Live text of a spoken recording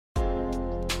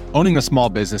Owning a small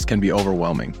business can be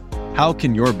overwhelming. How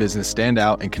can your business stand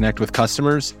out and connect with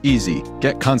customers? Easy.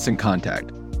 Get Constant Contact.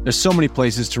 There's so many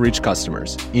places to reach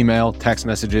customers. Email, text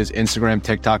messages, Instagram,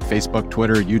 TikTok, Facebook,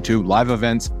 Twitter, YouTube, live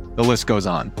events, the list goes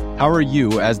on. How are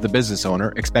you, as the business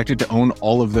owner, expected to own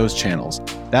all of those channels?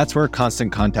 That's where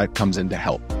Constant Contact comes in to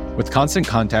help. With Constant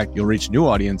Contact, you'll reach new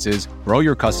audiences, grow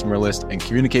your customer list, and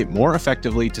communicate more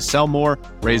effectively to sell more,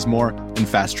 raise more, and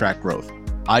fast-track growth.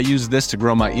 I use this to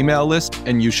grow my email list,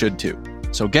 and you should too.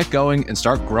 So get going and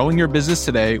start growing your business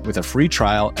today with a free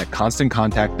trial at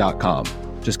ConstantContact.com.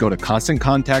 Just go to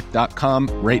ConstantContact.com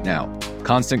right now.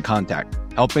 Constant Contact,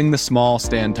 helping the small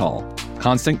stand tall.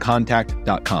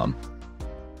 ConstantContact.com.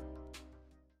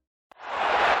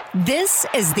 This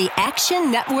is the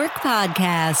Action Network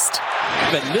Podcast.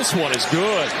 And this one is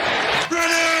good.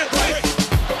 Ready?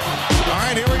 All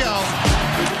right, here we go.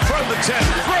 From the 10,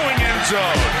 throwing end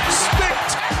zone.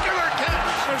 Spectacular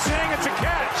catch. They're saying it's a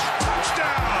catch.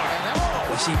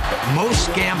 Touchdown. You see,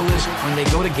 most gamblers, when they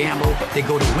go to gamble, they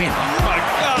go to win. Oh, my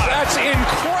God. That's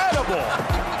incredible.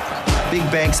 Big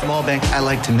bank, small bank, I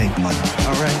like to make money.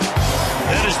 All right?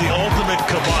 That is the ultimate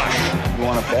kibosh. You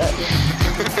want to bet?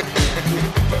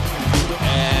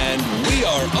 And we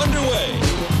are underway.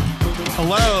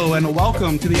 Hello and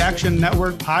welcome to the Action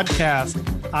Network Podcast.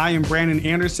 I am Brandon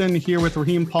Anderson here with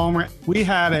Raheem Palmer. We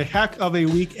had a heck of a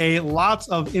week, lots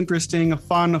of interesting,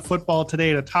 fun football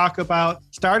today to talk about,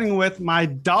 starting with my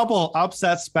double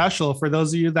upset special. For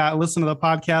those of you that listen to the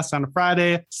podcast on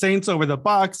Friday, Saints over the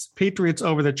Bucks, Patriots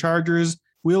over the Chargers.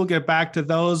 We'll get back to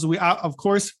those. We, of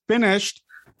course, finished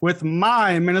with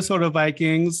my Minnesota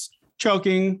Vikings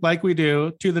choking, like we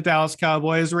do, to the Dallas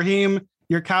Cowboys. Raheem,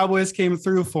 your Cowboys came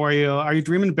through for you. Are you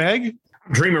dreaming big?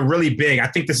 I'm dreaming really big. I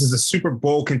think this is a Super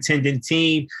Bowl contending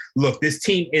team. Look, this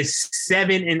team is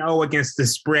 7-0 against the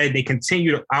spread. They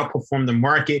continue to outperform the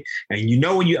market. And you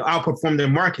know when you outperform the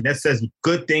market, that says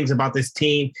good things about this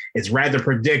team. It's rather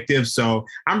predictive. So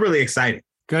I'm really excited.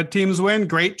 Good teams win,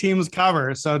 great teams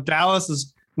cover. So Dallas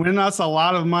is winning us a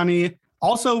lot of money.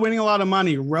 Also winning a lot of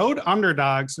money. Road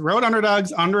underdogs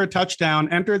under a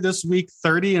touchdown entered this week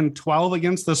 30-12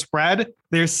 against the spread.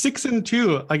 They're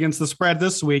 6-2 against the spread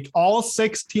this week. All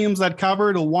 6 teams that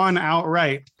covered won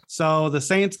outright. So the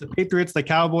Saints, the Patriots, the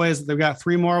Cowboys, they've got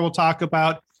 3 more we'll talk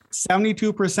about.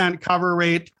 72% cover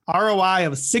rate, ROI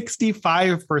of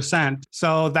 65%.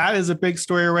 So that is a big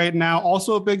story right now.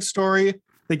 Also a big story,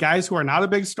 the guys who are not a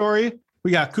big story. We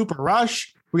got Cooper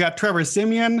Rush. We got Trevor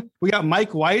Siemian. We got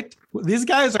Mike White. These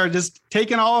guys are just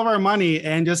taking all of our money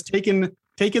and just taking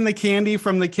the candy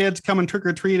from the kids coming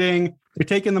trick-or-treating. They're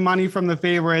taking the money from the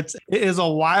favorites. It is a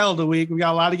wild week. We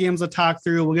got a lot of games to talk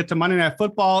through. We'll get to Monday Night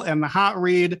Football and the hot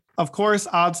read. Of course,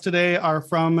 odds today are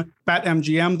from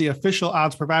BetMGM, the official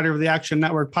odds provider of the Action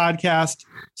Network podcast.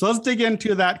 So let's dig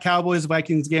into that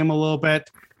Cowboys-Vikings game a little bit.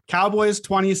 Cowboys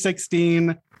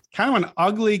 2016. Kind of an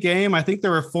ugly game. I think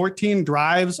there were 14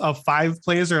 drives of 5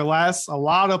 plays or less, a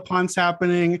lot of punts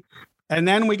happening. And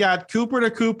then we got Cooper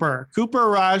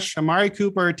Rush, Amari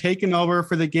Cooper taking over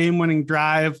for the game-winning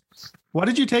drive. What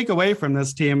did you take away from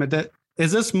this team?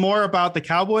 Is this more about the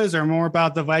Cowboys or more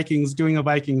about the Vikings doing the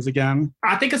Vikings again?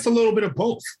 I think it's a little bit of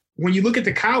both. When you look at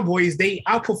the Cowboys, they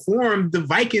outperformed the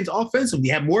Vikings offensively.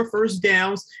 They had more first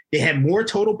downs. They had more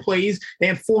total plays. They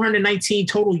had 419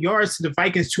 total yards to the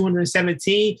Vikings,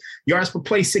 217 yards per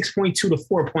play, 6.2 to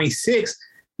 4.6.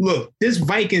 Look, this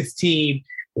Vikings team,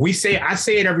 I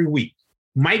say it every week.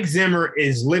 Mike Zimmer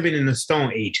is living in the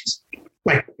Stone Ages.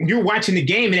 Like, you're watching the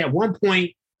game, and at one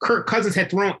point, Kirk Cousins had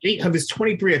thrown 8 of his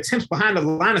 23 attempts behind the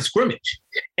line of scrimmage.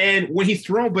 And when he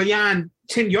thrown beyond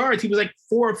 10 yards, he was like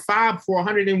 4 or 5 for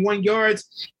 101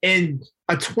 yards and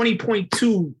a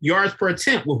 20.2 yards per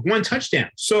attempt with 1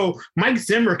 touchdown. So Mike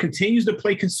Zimmer continues to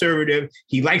play conservative.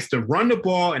 He likes to run the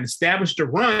ball and establish the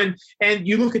run. And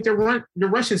you look at the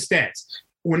rushing stats.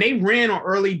 When they ran on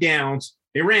early downs,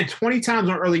 they ran 20 times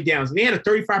on early downs. They had a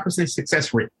 35%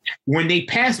 success rate. When they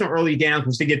passed on early downs,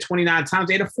 which they get 29 times,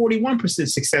 they had a 41%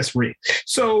 success rate.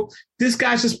 So this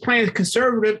guy's just playing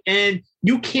conservative, and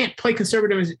you can't play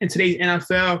conservative in today's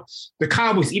NFL. The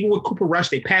Cowboys, even with Cooper Rush,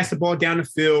 they passed the ball down the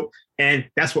field, and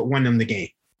that's what won them the game.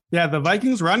 Yeah, the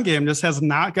Vikings run game just has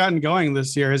not gotten going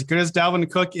this year. As good as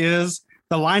Dalvin Cook is,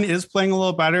 the line is playing a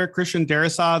little better. Christian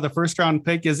Darrisaw, the first-round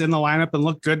pick, is in the lineup and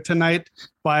looked good tonight,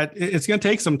 but it's going to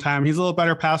take some time. He's a little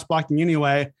better pass blocking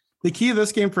anyway. The key of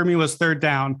this game for me was third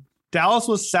down. Dallas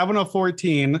was 7 of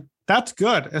 14. That's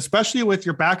good, especially with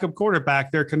your backup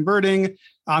quarterback. They're converting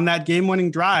on that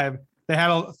game-winning drive. They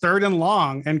had a 3rd and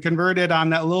long and converted on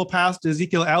that little pass to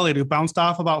Ezekiel Elliott, who bounced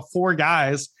off about 4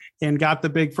 guys and got the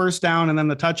big first down and then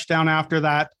the touchdown after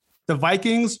that. The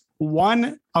Vikings,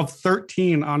 1 of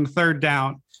 13 on third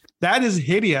down. That is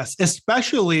hideous,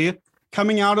 especially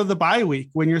coming out of the bye week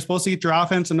when you're supposed to get your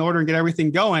offense in order and get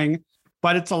everything going.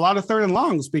 But it's a lot of third and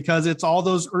longs because it's all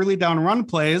those early down run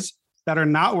plays that are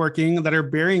not working, that are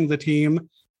burying the team,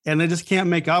 and they just can't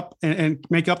make up and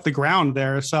make up the ground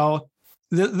there. So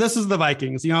this is the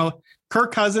Vikings.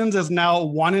 Kirk Cousins is now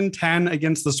 1-10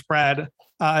 against the spread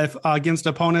against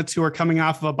opponents who are coming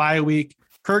off of a bye week.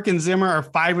 Kirk and Zimmer are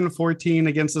 5-14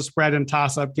 against the spread in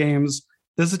toss-up games.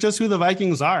 This is just who the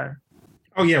Vikings are.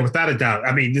 Oh yeah, without a doubt.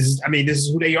 This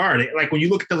is who they are. Like when you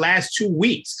look at the last 2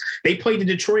 weeks, they played the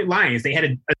Detroit Lions. They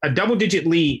had a double-digit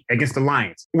lead against the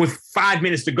Lions with 5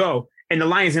 minutes to go, and the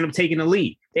Lions ended up taking the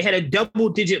lead. They had a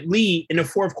double-digit lead in the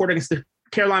fourth quarter against the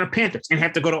Carolina Panthers and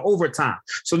have to go to overtime.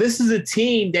 So this is a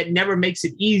team that never makes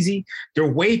it easy.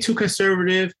 They're way too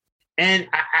conservative. And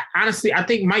I honestly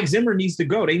think Mike Zimmer needs to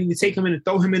go. They need to take him in and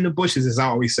throw him in the bushes, as I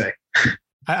always say.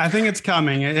 I think it's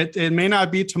coming. It may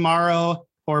not be tomorrow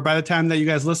or by the time that you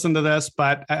guys listen to this,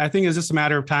 but I think it's just a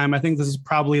matter of time. I think this is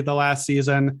probably the last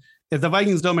season. If the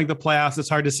Vikings don't make the playoffs, it's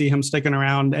hard to see him sticking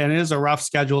around, and it is a rough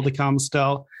schedule to come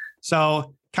still.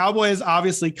 So Cowboys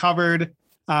obviously covered.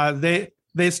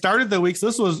 They started the week. So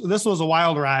this was a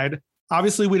wild ride.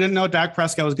 Obviously, we didn't know Dak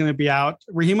Prescott was going to be out.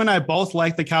 Raheem and I both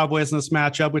liked the Cowboys in this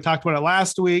matchup. We talked about it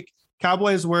last week.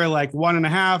 Cowboys were like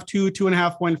 1.5,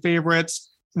 2.5 point favorites.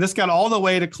 This got all the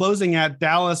way to closing at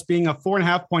Dallas being a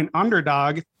 4.5 point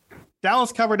underdog.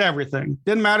 Dallas covered everything.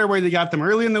 Didn't matter whether you got them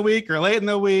early in the week or late in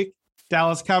the week.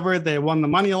 Dallas covered. They won the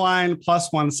money line plus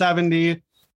 170.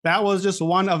 That was just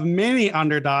one of many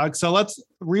underdogs. So let's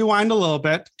rewind a little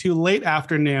bit to late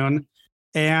afternoon.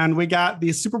 And we got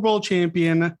the Super Bowl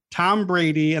champion, Tom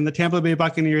Brady, and the Tampa Bay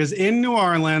Buccaneers in New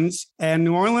Orleans. And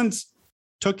New Orleans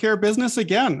took care of business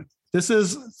again. This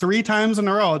is 3 times in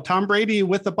a row. Tom Brady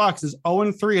with the Bucs is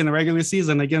 0-3 in the regular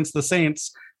season against the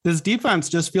Saints. This defense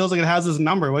just feels like it has his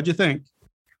number. What'd you think?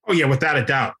 Oh, yeah, without a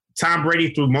doubt. Tom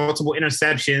Brady threw multiple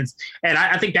interceptions. And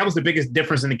I think that was the biggest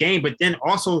difference in the game. But then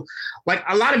also, like,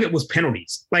 a lot of it was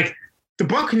penalties. Like, the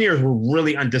Buccaneers were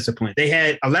really undisciplined. They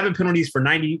had 11 penalties for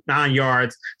 99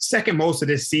 yards, second most of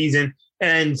this season,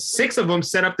 and 6 of them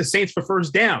set up the Saints for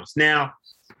first downs. Now,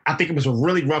 I think it was a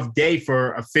really rough day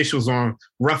for officials on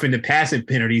roughing the passing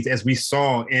penalties, as we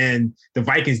saw in the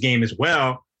Vikings game as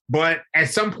well. But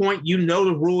at some point,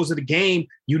 the rules of the game.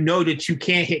 You know that you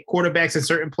can't hit quarterbacks in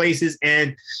certain places,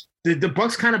 and the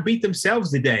Bucs kind of beat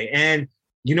themselves today. And,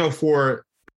 for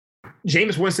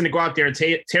Jameis Winston to go out there and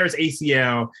tear his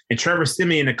ACL and Trevor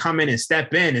Siemian to come in and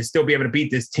step in and still be able to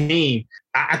beat this team,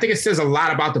 I think it says a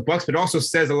lot about the Bucs, but also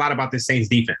says a lot about the Saints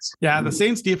defense. Yeah, the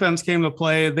Saints defense came to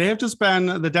play. They have just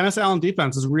been, the Dennis Allen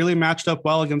defense has really matched up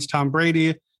well against Tom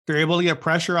Brady. They're able to get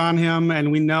pressure on him.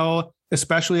 And we know,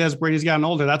 especially as Brady's gotten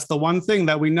older, that's the one thing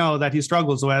that we know that he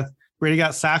struggles with. Brady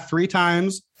got sacked 3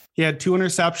 times. He had 2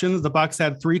 interceptions. The Bucs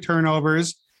had 3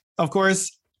 turnovers. Of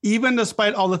course, even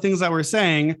despite all the things that we're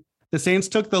saying, the Saints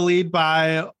took the lead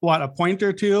by, a point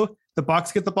or 2. The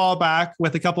Bucs get the ball back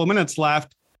with a couple of minutes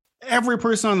left. Every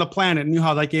person on the planet knew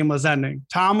how that game was ending.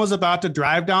 Tom was about to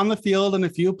drive down the field in a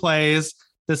few plays.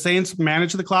 The Saints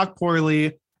managed the clock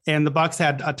poorly, and the Bucs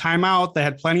had a timeout. They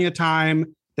had plenty of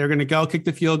time. They're going to go kick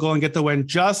the field goal and get the win,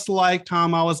 just like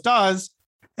Tom always does.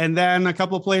 And then a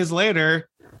couple of plays later,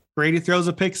 Brady throws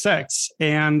a pick 6.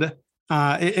 And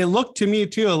it looked to me,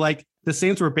 too, like the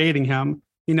Saints were baiting him.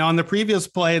 On the previous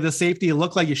play, the safety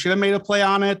looked like he should have made a play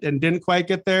on it and didn't quite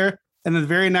get there. And the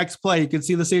very next play, you could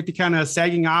see the safety kind of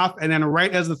sagging off. And then right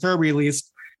as the throw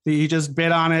released, he just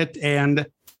bit on it. And,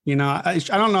 I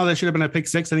don't know, that should have been a pick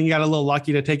 6. I think he got a little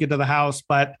lucky to take it to the house.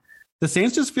 But the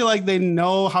Saints just feel like they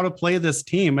know how to play this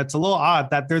team. It's a little odd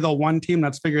that they're the one team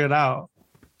that's figured it out.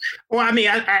 Well, I mean,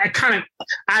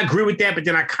 I agree with that, but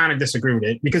then I kind of disagree with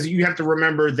it, because you have to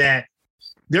remember that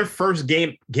their first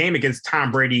game against Tom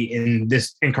Brady in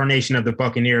this incarnation of the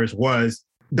Buccaneers was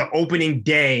the opening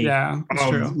day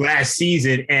of last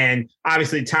season. And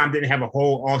obviously Tom didn't have a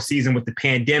whole off season with the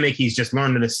pandemic. He's just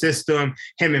learning the system.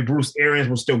 Him and Bruce Arians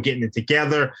were still getting it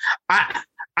together. I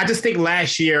just think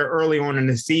last year, early on in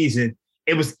the season,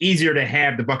 it was easier to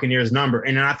have the Buccaneers number.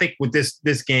 And then I think with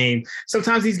this game,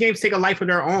 sometimes these games take a life of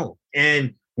their own.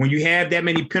 And when you have that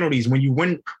many penalties, when you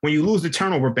lose the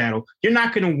turnover battle, you're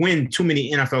not going to win too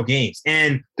many NFL games.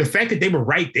 And the fact that they were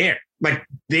right there, like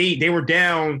they were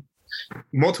down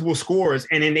multiple scores,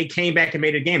 and then they came back and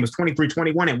made a game. It was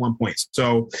 23-21 at one point.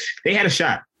 So they had a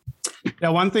shot. Yeah,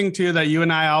 one thing, too, that you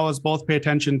and I always both pay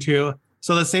attention to.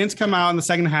 So the Saints come out in the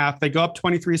second half. They go up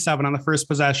 23-7 on the first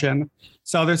possession.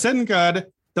 So they're sitting good.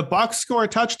 The Bucs score a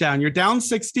touchdown. You're down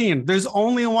 16. There's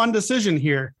only one decision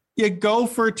here. you go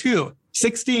for 2.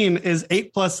 16 is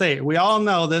 8 plus 8. We all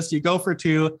know this. You go for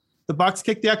 2. The Bucs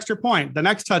kick the extra point. The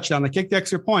next touchdown, they kick the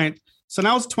extra point. So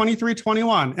now it's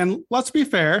 23-21. And let's be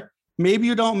fair, maybe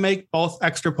you don't make both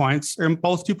extra points or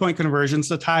both 2-point conversions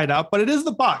to tie it up, but it is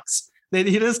the Bucs. It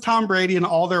is Tom Brady and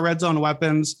all their red zone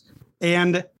weapons.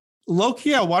 And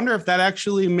low-key, I wonder if that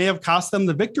actually may have cost them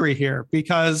the victory here,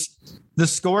 because the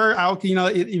score out,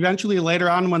 eventually later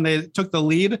on when they took the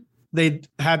lead, they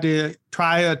had to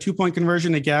try a 2-point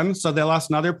conversion again. So they lost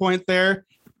another point there.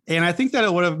 And I think that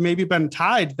it would have maybe been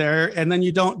tied there. And then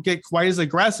you don't get quite as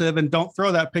aggressive and don't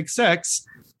throw that pick 6.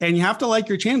 And you have to like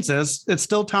your chances. It's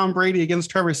still Tom Brady against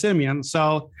Trevor Siemian.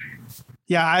 So,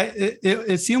 yeah,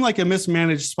 it seemed like a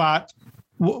mismanaged spot.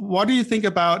 What do you think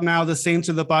about now the Saints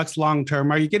or the Bucs long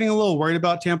term? Are you getting a little worried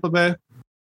about Tampa Bay?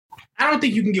 I don't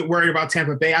think you can get worried about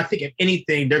Tampa Bay. I think if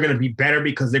anything, they're going to be better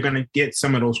because they're going to get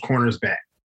some of those corners back.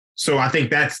 So I think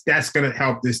that's going to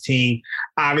help this team.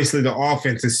 Obviously, the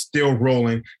offense is still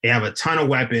rolling. They have a ton of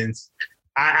weapons.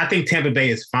 I think Tampa Bay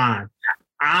is fine.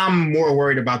 I'm more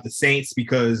worried about the Saints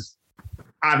because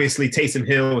obviously Taysom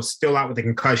Hill is still out with a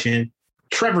concussion.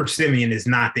 Trevor Siemian is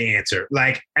not the answer.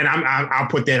 And I'll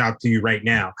put that out to you right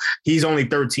now. He's only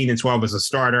 13-12 as a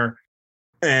starter.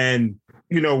 And,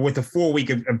 with a full week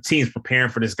of teams preparing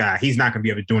for this guy, he's not going to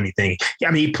be able to do anything. I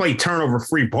mean, he played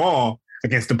turnover-free ball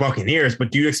against the Buccaneers,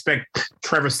 but do you expect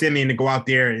Trevor Siemian to go out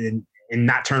there and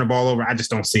not turn the ball over? I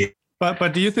just don't see it.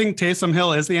 But do you think Taysom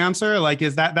Hill is the answer?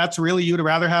 Is that's really you'd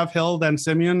rather have Hill than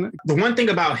Siemian? The one thing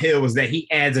about Hill is that he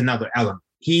adds another element.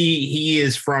 He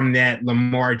is from that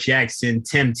Lamar Jackson,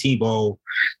 Tim Tebow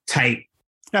type.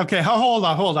 Okay, hold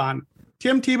on.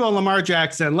 Tim Tebow, Lamar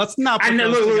Jackson. Let's not put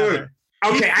those together.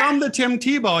 Okay, he's from the Tim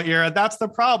Tebow era. That's the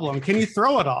problem. Can you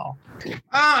throw it all?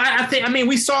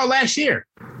 We saw last year.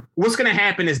 What's going to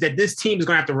happen is that this team is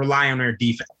going to have to rely on their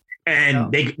defense.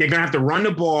 And they're going to have to run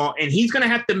the ball, and he's going to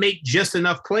have to make just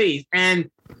enough plays. And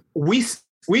we've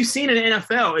seen in the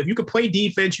NFL, if you could play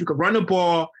defense, you could run the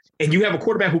ball, and you have a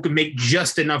quarterback who can make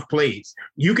just enough plays,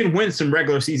 you can win some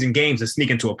regular season games and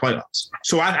sneak into a playoffs.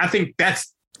 So I think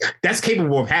that's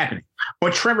capable of happening.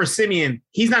 But Trevor Siemian,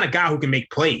 he's not a guy who can make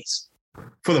plays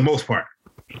for the most part.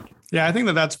 Yeah, I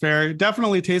think that's fair.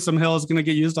 Definitely Taysom Hill is going to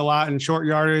get used a lot in short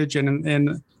yardage and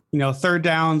in third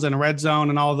downs and red zone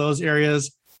and all those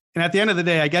areas. And at the end of the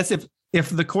day, I guess if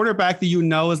the quarterback that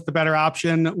is the better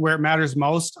option where it matters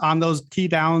most on those key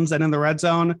downs and in the red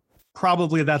zone,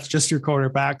 probably that's just your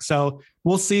quarterback. So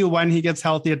we'll see when he gets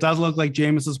healthy. It does look like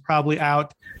Jameis is probably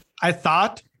out. I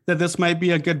thought that this might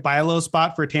be a good buy low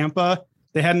spot for Tampa.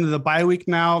 They head into the bye week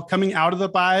now. Coming out of the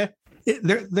bye,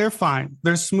 they're fine.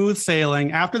 They're smooth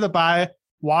sailing. After the bye,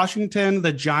 Washington,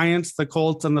 the Giants, the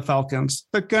Colts, and the Falcons.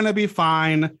 They're going to be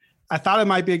fine. I thought it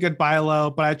might be a good buy low,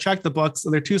 but I checked the books.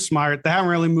 They're too smart. They haven't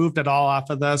really moved at all off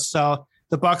of this. So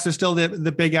the Bucs are still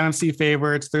the big NFC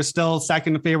favorites. They're still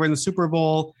second favorite in the Super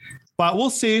Bowl, but we'll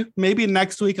see. Maybe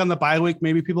next week on the bye week,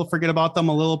 maybe people forget about them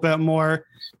a little bit more.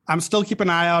 I'm still keeping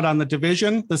an eye out on the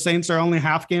division. The Saints are only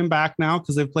half game back now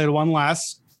because they've played one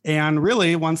less. And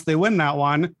really, once they win that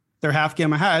one, they're half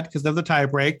game ahead because they have the tie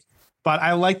break. But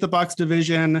I like the Bucs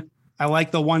division. I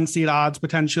like the 1 seed odds,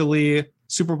 potentially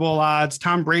Super Bowl odds.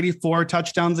 Tom Brady 4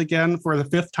 touchdowns again for the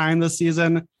 5th time this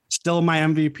season. Still my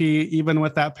MVP, even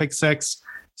with that pick 6.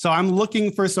 So I'm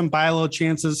looking for some buy low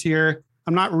chances here.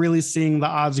 I'm not really seeing the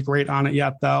odds great on it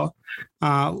yet, though.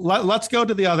 Let's go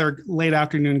to the other late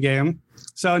afternoon game.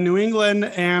 So New England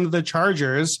and the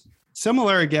Chargers,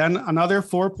 similar again, another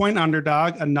 4-point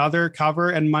underdog, another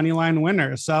cover and money line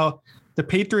winner. So the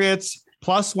Patriots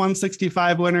plus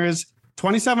 165 winners,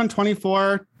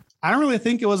 27-24. I don't really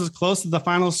think it was as close as the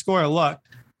final score looked.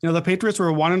 The Patriots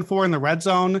were 1-4 in the red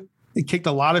zone. They kicked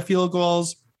a lot of field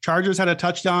goals. Chargers had a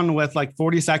touchdown with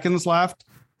 40 seconds left.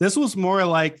 This was more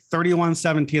like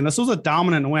 31-17. This was a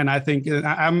dominant win, I think.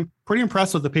 I'm pretty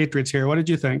impressed with the Patriots here. What did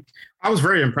you think? I was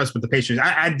very impressed with the Patriots.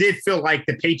 I did feel like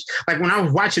the Patriots, when I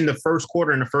was watching the first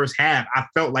quarter and the first half, I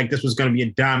felt like this was going to be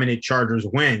a dominant Chargers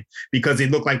win because it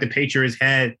looked like the Patriots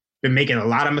had been making a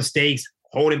lot of mistakes,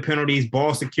 holding penalties,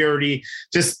 ball security,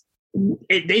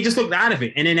 they just looked out of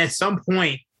it. And then at some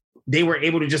point, they were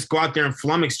able to just go out there and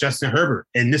flummox Justin Herbert.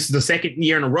 And this is the second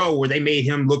year in a row where they made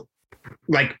him look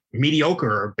like mediocre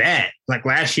or bad. Like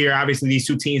last year, obviously, these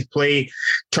two teams played.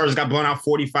 Chargers got blown out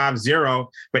 45-0.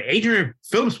 But Adrian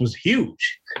Phillips was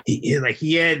huge. He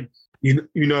had,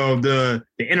 the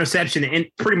interception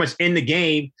pretty much in the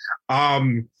game.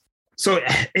 So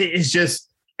it's just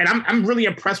 – and I'm really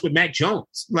impressed with Mac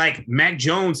Jones. Mac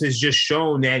Jones has just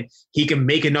shown that he can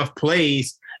make enough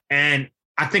plays. And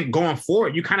I think going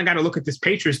forward, you kind of got to look at this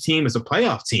Patriots team as a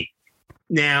playoff team.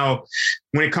 Now,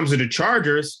 when it comes to the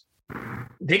Chargers,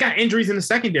 they got injuries in the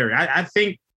secondary. I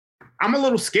think I'm a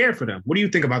little scared for them. What do you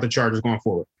think about the Chargers going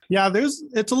forward? Yeah,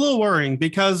 it's a little worrying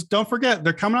because don't forget,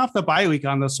 they're coming off the bye week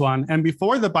on this one. And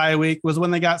before the bye week was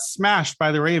when they got smashed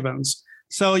by the Ravens.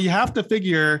 So you have to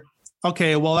figure,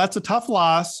 okay, well, that's a tough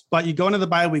loss, but you go into the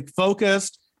bye week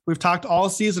focused. We've talked all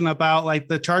season about like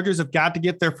the Chargers have got to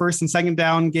get their first and second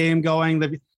down game going.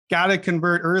 They've got to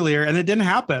convert earlier, and it didn't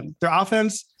happen. Their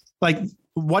offense, like,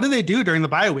 what did they do during the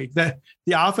bye week? The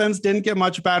offense didn't get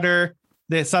much better.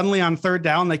 They suddenly on third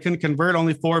down, they couldn't convert,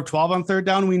 only 4 of 12 on third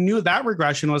down. We knew that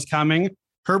regression was coming.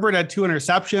 Herbert had 2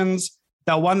 interceptions.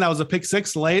 That one that was a pick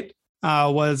 6 late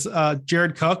was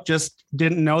Jared Cook just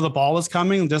didn't know the ball was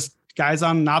coming. Just guys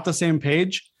on not the same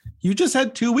page. You just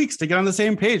had 2 weeks to get on the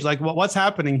same page. Like what's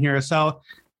happening here? So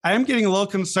I am getting a little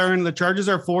concerned. The Chargers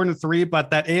are 4-3, but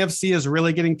that AFC is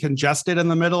really getting congested in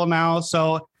the middle now.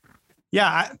 So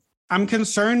yeah, I'm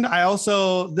concerned.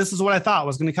 This is what I thought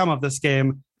was going to come of this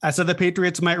game. I said the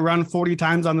Patriots might run 40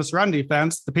 times on this run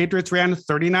defense. The Patriots ran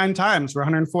 39 times for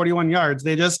 141 yards.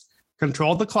 They just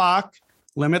controlled the clock,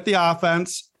 limit the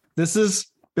offense. This is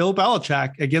Bill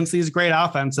Belichick against these great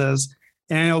offenses.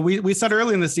 And we said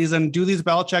early in the season, do these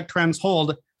Belichick trends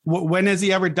hold? When has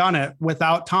he ever done it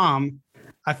without Tom?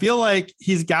 I feel like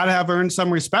he's got to have earned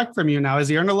some respect from you now. Has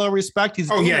he earned a little respect?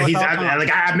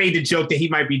 I made the joke that he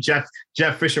might be Jeff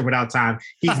Fisher without time.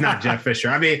 He's not Jeff Fisher.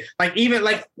 I mean, like even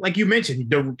like you mentioned,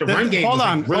 the run game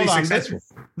was really successful.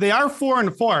 They are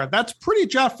 4-4. That's pretty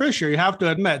Jeff Fisher, you have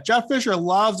to admit. Jeff Fisher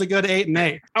loves a good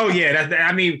 8-8. Oh yeah,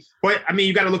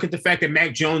 you got to look at the fact that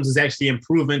Mac Jones is actually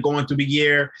improving going through the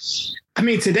year. I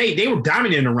mean, today they were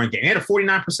dominant in the run game. They had a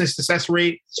 49% success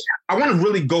rate. I want to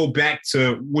really go back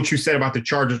to what you said about the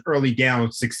Chargers' early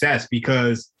down success,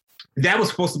 because that was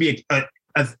supposed to be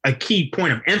a key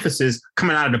point of emphasis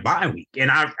coming out of the bye week.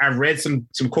 And I read some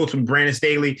quotes from Brandon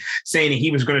Staley saying that he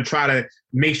was going to try to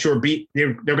make sure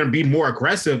they're going to be more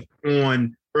aggressive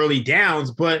on early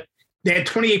downs, but they had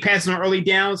 28 passes on early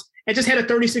downs and just had a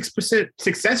 36%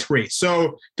 success rate.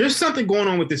 So there's something going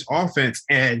on with this offense,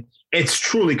 and it's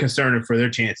truly concerning for their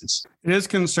chances. It is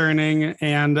concerning.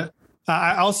 And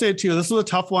I'll say too, this was a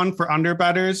tough one for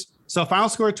underbettors. So final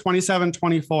score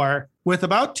 27-24 with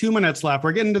about 2 minutes left.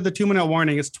 We're getting to the 2-minute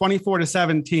warning. It's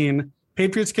 24-17.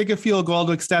 Patriots kick a field goal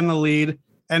to extend the lead.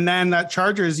 And then that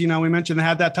Chargers, we mentioned they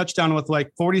had that touchdown with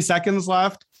like 40 seconds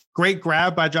left. Great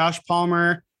grab by Josh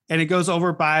Palmer. And it goes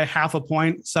over by half a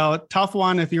point. So tough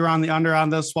one if you're on the under on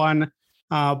this one.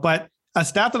 But a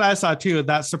stat that I saw too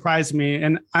that surprised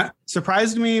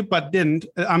me, but didn't.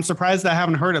 I'm surprised that I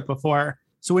haven't heard it before.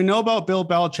 So we know about Bill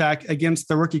Belichick against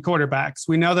the rookie quarterbacks.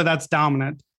 We know that that's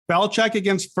dominant. Belichick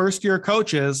against first-year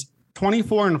coaches,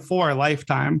 24-4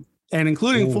 lifetime, and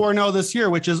including 4-0 this year,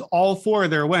 which is all 4 of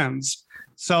their wins.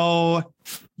 So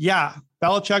yeah,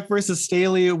 Belichick versus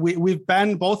Staley.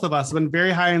 Both of us have been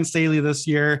very high in Staley this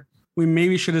year. We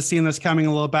maybe should have seen this coming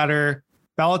a little better.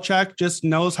 Belichick just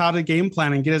knows how to game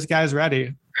plan and get his guys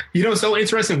ready. So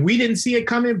interesting. We didn't see it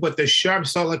coming, but the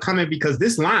Sharps saw it coming because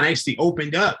this line actually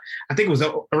opened up. I think it was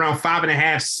around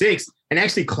 5.5, 6, and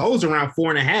actually closed around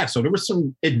 4.5. So there was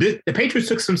the Patriots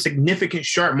took some significant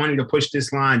sharp money to push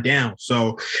this line down.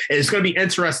 So it's going to be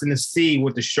interesting to see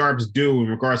what the Sharps do in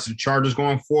regards to the Chargers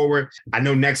going forward. I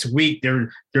know next week they're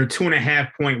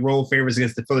 2.5-point road favorites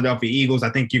against the Philadelphia Eagles. I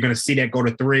think you're going to see that go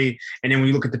to 3. And then when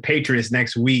you look at the Patriots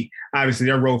next week, obviously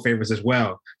they're road favorites as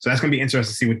well. So that's going to be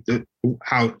interesting to see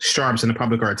how Sharps and the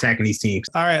public are attacking these teams.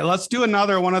 All right, let's do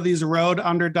another one of these road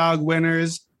underdog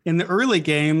winners. In the early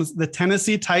games, the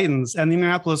Tennessee Titans and the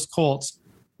Indianapolis Colts,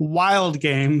 wild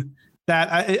game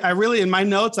that I really, in my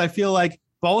notes, I feel like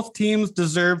both teams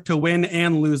deserve to win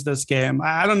and lose this game.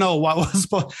 I don't know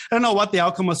what the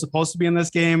outcome was supposed to be in this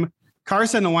game.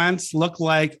 Carson Wentz looked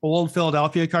like old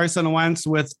Philadelphia Carson Wentz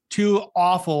with 2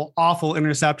 awful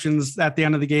interceptions at the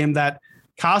end of the game that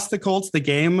cost the Colts the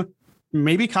game,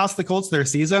 maybe cost the Colts their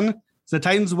season. So the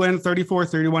Titans win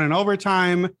 34-31 in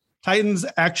overtime. Titans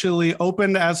actually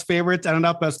opened as favorites, ended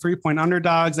up as 3-point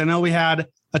underdogs. I know we had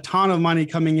a ton of money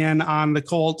coming in on the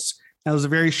Colts. It was a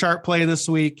very sharp play this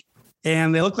week,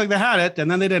 and they looked like they had it, and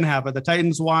then they didn't have it. The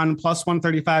Titans won plus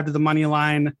 135 to the money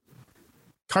line.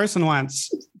 Carson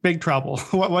Wentz, big trouble.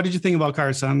 What did you think about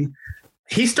Carson?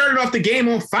 He started off the game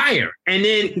on fire, and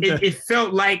then it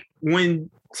felt like when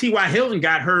T.Y. Hilton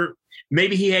got hurt,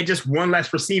 maybe he had just one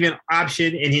less receiving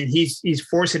option, and he's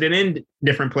forcing it in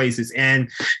different places, and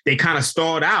they kind of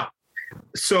stalled out.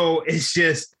 So it's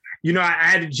just, I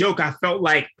had a joke. I felt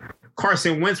like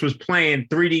Carson Wentz was playing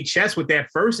 3D chess with that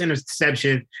first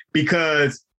interception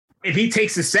because if he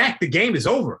takes a sack, the game is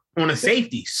over on a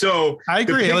safety. So I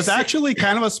agree. It was actually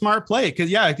kind of a smart play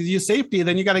because you safety,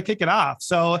 then you got to kick it off.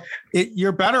 So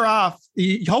you're better off.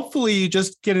 Hopefully you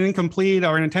just get an incomplete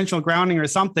or an intentional grounding or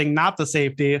something, not the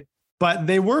safety. But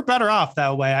they were better off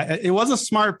that way. It was a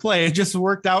smart play. It just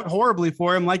worked out horribly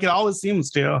for him, like it always seems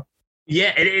to.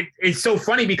 Yeah, it's so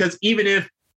funny because even if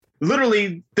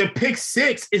literally the pick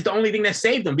six is the only thing that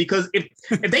saved them, because if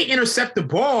they intercept the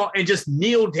ball and just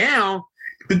kneel down,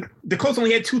 the Colts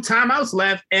only had 2 timeouts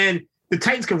left, and the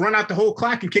Titans could run out the whole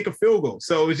clock and kick a field goal.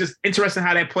 So it was just interesting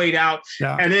how that played out.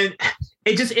 Yeah. And then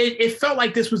it felt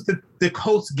like this was the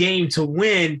Colts game to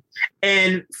win.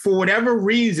 And for whatever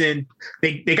reason,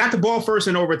 they got the ball first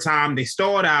in overtime. They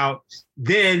stalled out.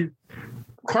 Then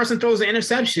Carson throws an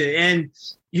interception, and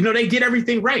they did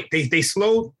everything right. They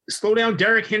slow down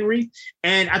Derrick Henry.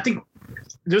 And I think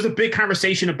there's a big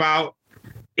conversation about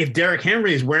if Derrick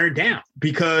Henry is wearing down,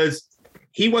 because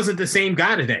he wasn't the same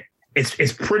guy today.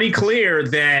 It's pretty clear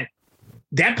that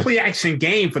play action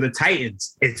game for the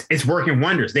Titans, it's working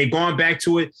wonders. They've gone back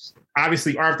to it.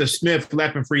 Obviously, Arthur Smith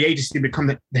left in free agency to become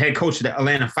the head coach of the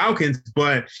Atlanta Falcons.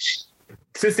 But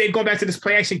since they've gone back to this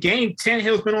play action game,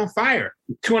 Tannehill's been on fire.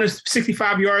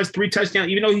 265 yards, 3 touchdowns.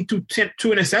 Even though he threw 2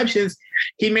 interceptions,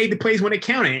 he made the plays when it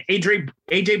counted.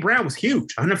 AJ Brown was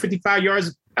huge, 155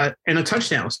 yards and a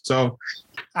touchdown. So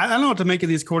I don't know what to make of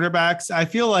these quarterbacks. I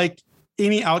feel like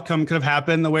any outcome could have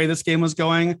happened the way this game was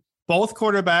going. Both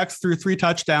quarterbacks threw 3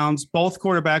 touchdowns. Both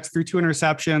quarterbacks threw 2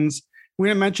 interceptions. We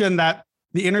didn't mention that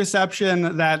the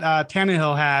interception that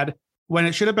Tannehill had, when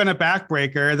it should have been a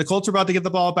backbreaker, the Colts are about to get the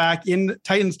ball back in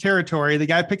Titans territory. The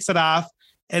guy picks it off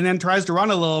and then tries to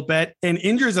run a little bit and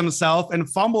injures himself and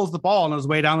fumbles the ball on his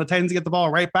way down. The Titans get the ball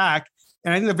right back.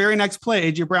 And I think the very next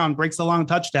play, AJ Brown breaks a long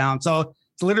touchdown. So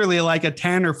it's literally like a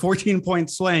 10 or 14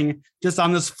 point swing just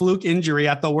on this fluke injury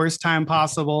at the worst time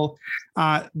possible.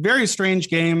 Very strange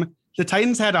game. The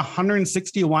Titans had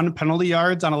 161 penalty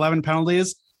yards on 11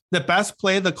 penalties. The best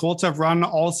play the Colts have run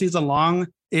all season long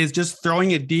is just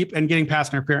throwing it deep and getting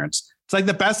pass interference. It's like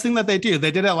the best thing that they do.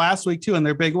 They did it last week too in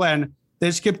their big win. They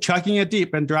just keep chucking it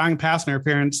deep and drawing pass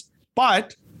interference.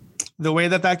 But the way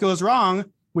that goes wrong,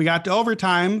 we got to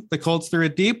overtime. The Colts threw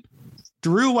it deep,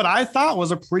 drew what I thought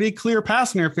was a pretty clear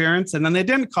pass interference, and then they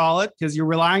didn't call it because you're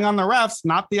relying on the refs,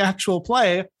 not the actual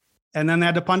play. And then they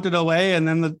had to punt it away, and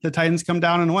then the Titans come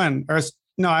down and win.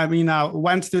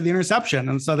 Wentz through the interception,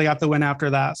 and so they got the win after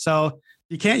that. So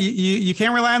you can't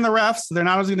rely on the refs. They're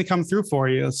not always going to come through for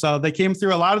you. So they came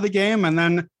through a lot of the game, and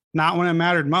then not when it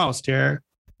mattered most here.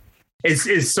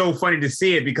 It's so funny to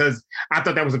see it because I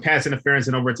thought that was a pass interference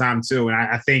in overtime too. And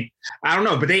I think, I don't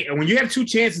know, but when you have 2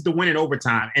 chances to win in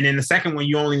overtime, and then the second one,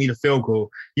 you only need a field goal,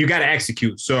 you got to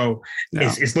execute. So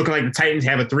it's looking like the Titans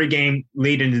have a 3-game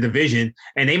lead in the division,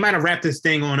 and they might have wrapped this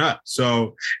thing on up.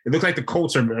 So it looks like the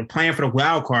Colts are playing for the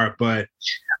wild card, but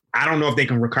I don't know if they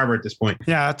can recover at this point.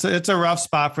 Yeah, it's a rough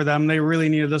spot for them. They really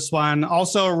needed this one.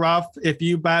 Also rough if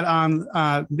you bet on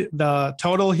the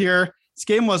total here. This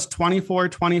game was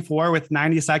 24-24 with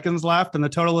 90 seconds left, and the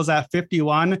total was at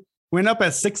 51. We end up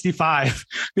at 65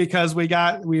 because we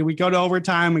go to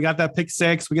overtime. We got that pick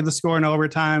 6. We get the score in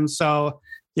overtime. So,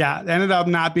 yeah, it ended up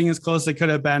not being as close as it could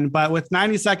have been. But with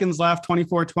 90 seconds left,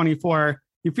 24-24,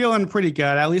 you're feeling pretty good.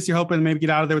 At least you're hoping to maybe get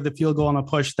out of there with the field goal and a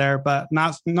push there, but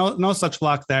no such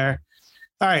luck there.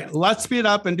 All right, let's speed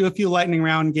up and do a few lightning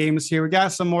round games here. We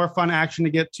got some more fun action to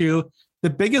get to.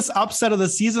 The biggest upset of the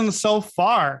season so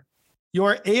far.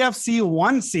 Your AFC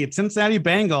 1 seed, Cincinnati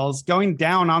Bengals, going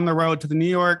down on the road to the New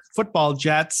York Football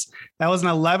Jets. That was an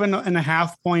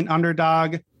 11.5-point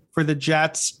underdog for the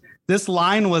Jets. This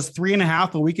line was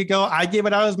 3.5 a week ago. I gave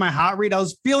it out as my hot read. I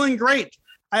was feeling great.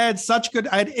 I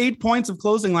had 8 points of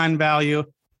closing line value.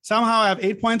 Somehow I have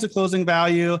 8 points of closing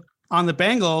value on the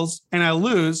Bengals and I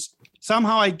lose.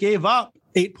 Somehow I gave up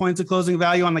 8 points of closing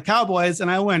value on the Cowboys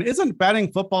and I win. Isn't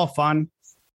betting football fun?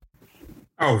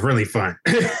 Oh, really fun.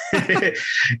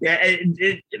 Yeah,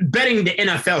 betting the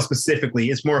NFL specifically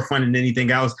is more fun than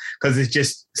anything else because it's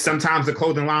just sometimes the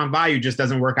clothing line value just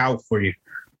doesn't work out for you.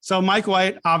 So Mike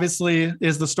White obviously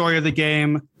is the story of the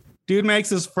game. Dude makes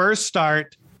his first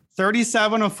start,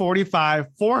 37 of 45,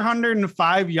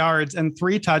 405 yards and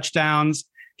 3 touchdowns.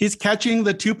 He's catching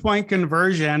the 2-point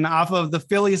conversion off of the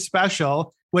Philly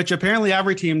special, which apparently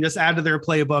every team just added to their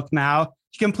playbook now.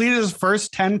 He completed his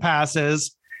first 10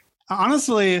 passes.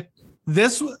 Honestly,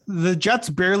 the Jets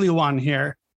barely won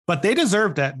here, but they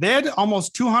deserved it. They had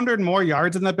almost 200 more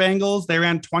yards than the Bengals. They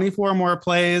ran 24 more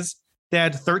plays. They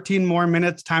had 13 more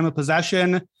minutes time of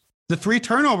possession. The 3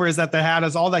 turnovers that they had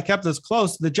is all that kept us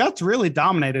close. The Jets really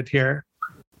dominated here.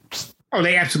 Oh,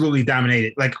 they absolutely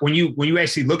dominated. Like when you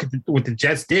actually look at what the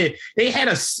Jets did, they had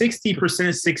a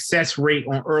 60% success rate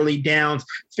on early downs,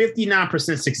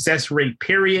 59% success rate,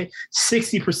 period,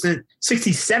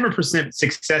 67%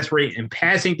 success rate in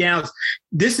passing downs.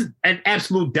 This is an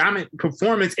absolute dominant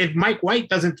performance. If Mike White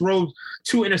doesn't throw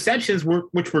 2 interceptions,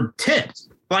 which were tipped,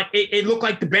 like it looked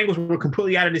like the Bengals were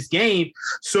completely out of this game.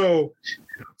 So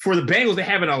for the Bengals to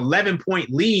have an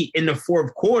 11-point lead in the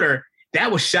fourth quarter, that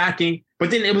was shocking.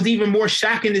 But then it was even more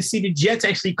shocking to see the Jets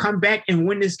actually come back and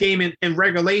win this game in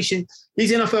regulation.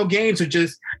 These NFL games are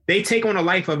just, they take on a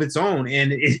life of its own.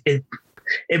 And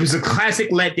it was a classic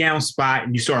letdown spot.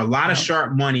 And you saw a lot of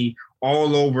sharp money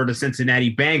all over the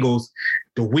Cincinnati Bengals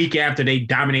the week after they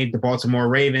dominated the Baltimore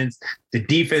Ravens. The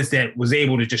defense that was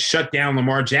able to just shut down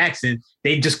Lamar Jackson,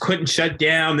 they just couldn't shut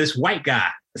down this white guy.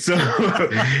 So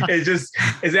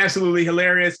it's absolutely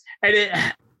hilarious.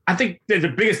 And I think that the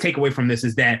biggest takeaway from this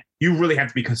is that you really have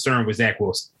to be concerned with Zach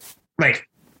Wilson. Like,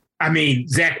 I mean,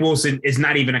 Zach Wilson is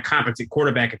not even a competent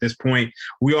quarterback at this point.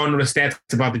 We all know the stats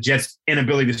about the Jets'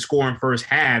 inability to score in first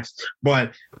halves,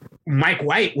 but Mike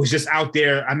White was just out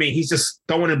there. I mean, he's just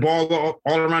throwing the ball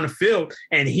all around the field,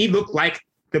 and he looked like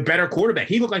the better quarterback.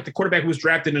 He looked like the quarterback who was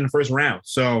drafted in the first round.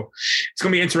 So it's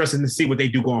going to be interesting to see what they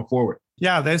do going forward.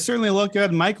 Yeah, they certainly look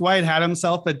good. Mike White had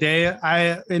himself a day.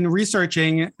 In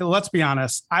researching, let's be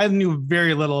honest, I knew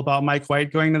very little about Mike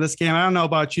White going to this game. I don't know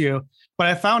about you, but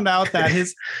I found out that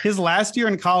his last year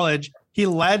in college, he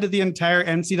led the entire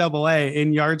NCAA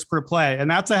in yards per play.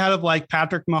 And that's ahead of like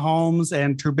Patrick Mahomes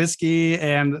and Trubisky.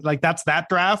 And like, that's that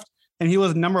draft. And he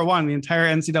was number 1 in the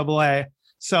entire NCAA.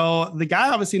 So the guy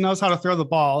obviously knows how to throw the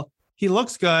ball. He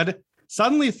looks good.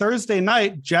 Suddenly Thursday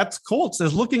night, Jets Colts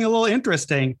is looking a little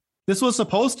interesting. This was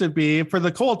supposed to be for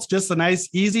the Colts, just a nice,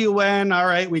 easy win. All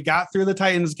right, we got through the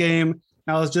Titans game.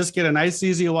 Now let's just get a nice,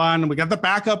 easy one. We got the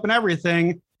backup and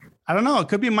everything. I don't know. It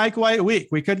could be Mike White week.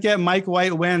 We could get Mike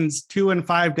White wins 2 in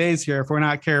 5 days here if we're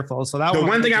not careful. So that the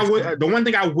one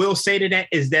thing I will say to that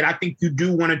is that I think you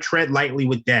do want to tread lightly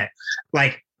with that.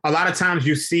 Like, a lot of times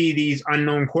you see these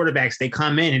unknown quarterbacks, they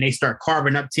come in and they start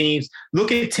carving up teams.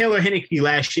 Look at Taylor Heinicke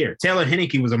last year. Taylor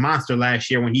Heinicke was a monster last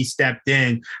year when he stepped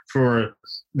in for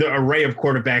the array of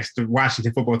quarterbacks the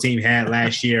Washington football team had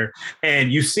last year.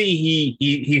 And you see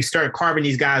he started carving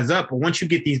these guys up. But once you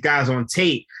get these guys on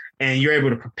tape and you're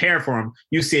able to prepare for them,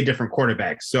 you see a different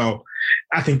quarterback. So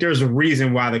I think there's a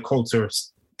reason why the Colts are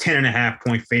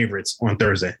 10.5-point favorites on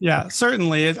Thursday. Yeah,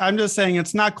 certainly. I'm just saying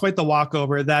it's not quite the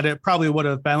walkover that it probably would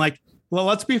have been. Like, well,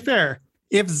 let's be fair.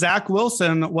 If Zach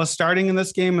Wilson was starting in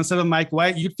this game instead of Mike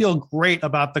White, you'd feel great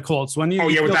about the Colts. When you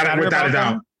without a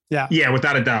doubt. Yeah,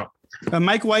 without a doubt.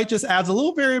 Mike White just adds a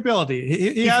little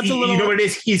variability. He adds a little. You know what it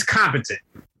is? He's competent.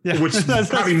 Yeah, which is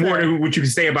probably more than what you can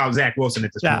say about Zach Wilson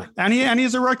at this point. And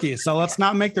he's a rookie, so let's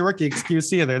not make the rookie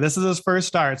excuse either. This is his first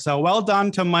start, so well done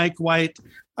to Mike White.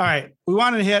 All right, we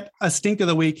want to hit a stink of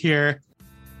the week here.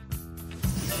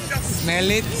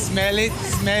 Smell it, smell it,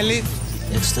 smell it.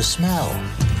 It's the smell.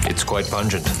 It's quite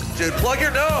pungent. Dude, plug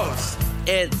your nose.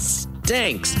 It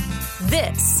stinks.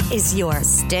 This is your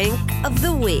stink of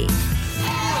the week.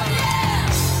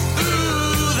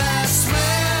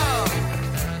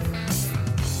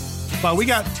 But we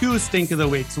got 2 stink of the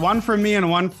weeks, one for me and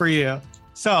one for you.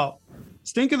 So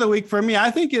stink of the week for me,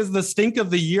 I think, is the stink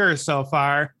of the year so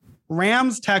far.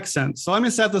 Rams Texans. So let me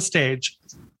set the stage.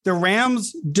 The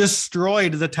Rams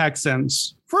destroyed the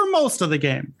Texans for most of the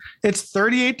game. It's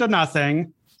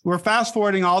 38-0. We're fast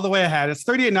forwarding all the way ahead. It's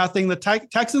 38-0. The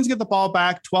Texans get the ball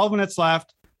back, 12 minutes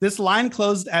left. This line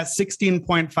closed at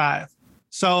 16.5.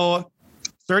 So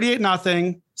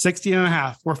 38-0.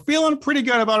 16.5. We're feeling pretty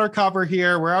good about our cover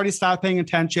here. We're already stopped paying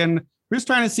attention. We're just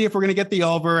trying to see if we're going to get the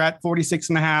over at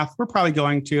 46.5. We're probably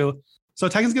going to. So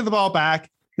Texans get the ball back.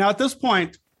 Now at this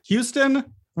point,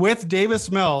 Houston with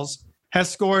Davis Mills has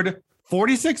scored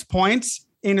 46 points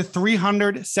in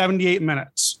 378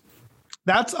 minutes.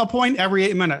 That's a point every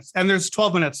 8 minutes. And there's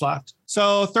 12 minutes left.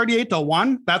 So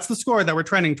 38-1. That's the score that we're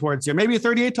trending towards here. Maybe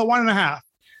 38-1.5.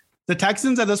 The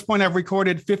Texans at this point have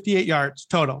recorded 58 yards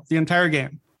total the entire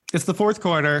game. It's the fourth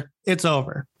quarter. It's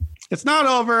over. It's not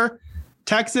over.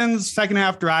 Texans' second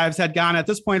half drives had gone at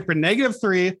this point for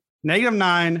 -3,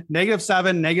 -9,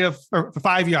 -7,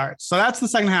 -5 yards. So that's the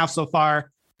second half so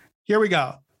far. Here we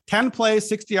go. 10 plays,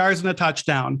 60 yards, and a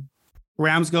touchdown.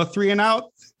 Rams go 3 and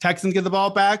out. Texans get the ball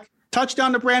back.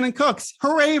 Touchdown to Brandon Cooks.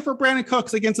 Hooray for Brandon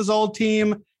Cooks against his old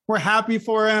team. We're happy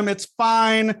for him. It's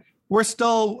fine. We're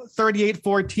still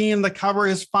 38-14. The cover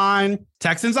is fine.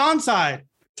 Texans onside.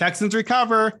 Texans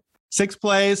recover. 6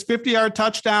 plays, 50-yard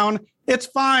touchdown. It's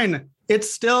fine. It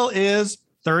still is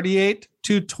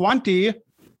 38-20.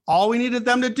 All we needed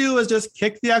them to do is just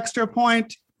kick the extra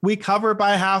point. We cover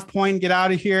by half point, get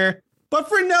out of here. But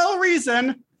for no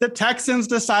reason, the Texans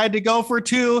decide to go for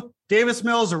 2. Davis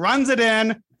Mills runs it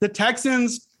in. The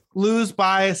Texans lose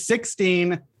by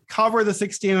 16, cover the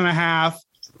 16.5.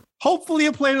 Hopefully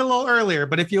you played it a little earlier,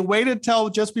 but if you waited till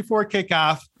just before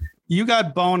kickoff, you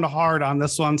got boned hard on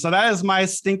this one. So that is my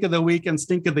stink of the week and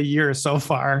stink of the year so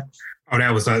far. Oh,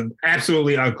 that was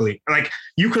absolutely ugly. Like,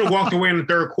 you could have walked away in the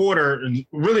third quarter,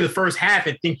 really the first half,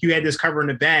 and think you had this cover in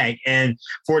the bag, and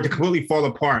for it to completely fall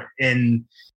apart in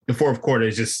the fourth quarter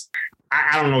is just,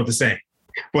 I don't know what to say.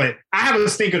 But I have a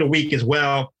stink of the week as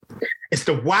well. It's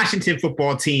the Washington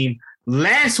football team.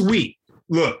 Last week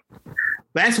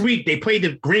they played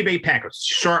the Green Bay Packers.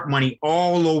 Sharp money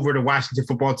all over the Washington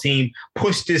football team.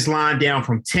 Pushed this line down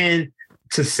from 10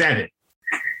 to 7.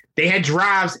 They had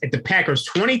drives at the Packers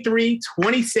 23,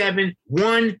 27,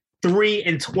 1, 3,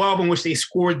 and 12 in which they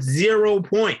scored 0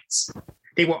 points.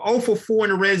 They were 0 for 4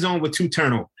 in the red zone with 2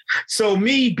 turnovers. So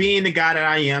me being the guy that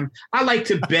I am, I like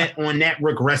to bet on that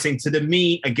regressing to the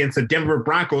mean against the Denver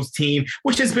Broncos team,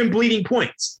 which has been bleeding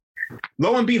points.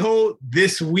 Lo and behold,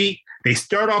 this week, they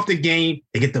start off the game.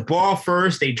 They get the ball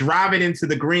first. They drive it into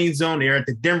the green zone. They're at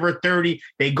the Denver 30.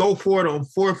 They go for it on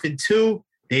 4th and 2.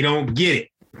 They don't get it.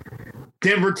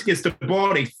 Denver gets the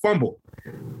ball. They fumble.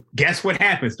 Guess what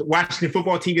happens? The Washington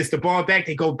football team gets the ball back.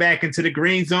 They go back into the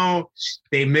green zone.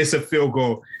 They miss a field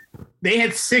goal. They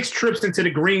had 6 trips into the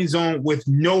green zone with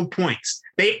no points.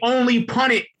 They only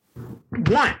punted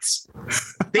once.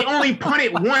 They only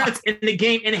punted once in the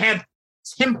game and had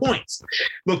 10 points.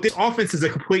 Look, this offense is a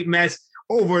complete mess.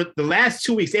 Over the last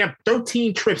 2 weeks, they have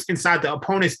 13 trips inside the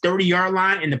opponent's 30-yard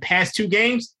line in the past 2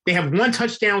 games. They have 1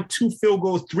 touchdown, 2 field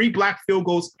goals, 3 blocked field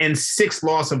goals, and 6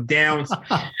 loss of downs.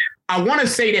 I want to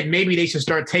say that maybe they should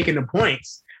start taking the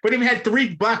points, but they've had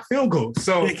 3 blocked field goals.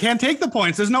 So they can't take the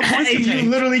points. There's no points. You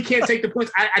literally can't take the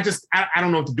points. I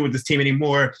don't know what to do with this team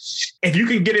anymore. If you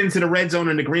can get into the red zone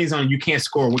and the green zone, you can't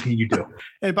score. What can you do?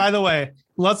 And by the way,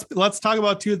 let's talk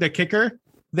about the kicker.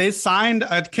 They signed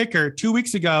a kicker 2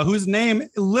 weeks ago whose name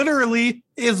literally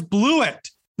is Blewett.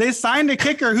 They signed a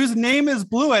kicker whose name is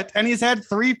Blewett, and he's had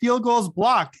 3 field goals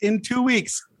blocked in 2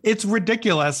 weeks. It's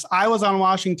ridiculous. I was on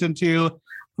Washington too.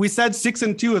 We said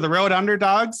 6-2 of the road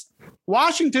underdogs.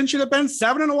 Washington should have been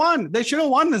 7-1. They should have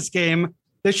won this game.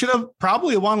 They should have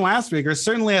probably won last week, or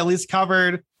certainly at least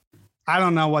covered. I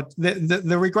don't know what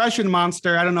the regression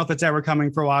monster. I don't know if it's ever coming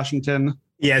for Washington.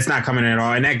 Yeah, it's not coming at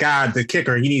all. And that guy, the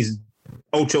kicker, he needs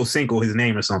Ocho Cinco, his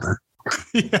name or something.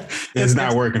 Yeah, it's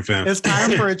not working for him. It's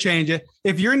time for a change.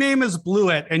 If your name is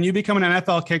Blewett and you become an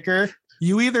NFL kicker,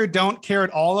 you either don't care at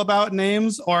all about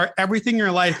names or everything in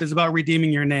your life is about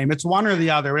redeeming your name. It's one or the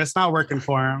other. It's not working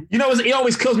for him. You know, it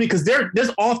always kills me because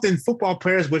there's often football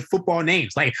players with football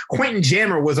names. Like Quentin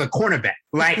Jammer was a cornerback.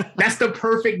 Like that's the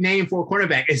perfect name for a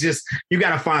cornerback. It's just, you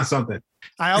got to find something.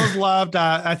 I always loved,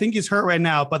 I think he's hurt right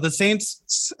now, but the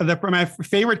Saints, my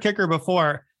favorite kicker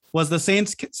before was the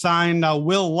Saints signed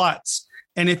Will Lutz.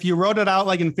 And if you wrote it out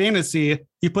like in fantasy,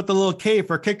 you put the little K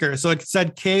for kicker. So it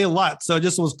said K Lutz. So it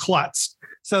just was Klutz.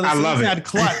 So the Saints had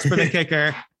Klutz for the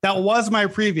kicker. That was my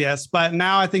previous, but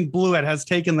now I think Blewett has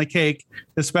taken the cake,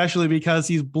 especially because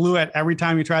he's Blewett every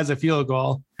time he tries a field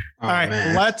goal. All right,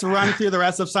 let's run through the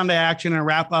rest of Sunday action and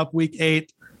wrap up week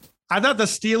 8. I thought the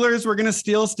Steelers were going to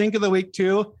steal stink of the week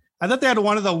too. I thought they had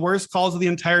one of the worst calls of the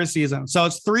entire season. So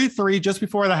it's 3-3 just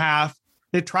before the half.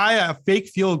 They try a fake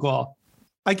field goal.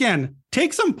 Again,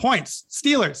 take some points.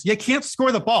 Steelers, you can't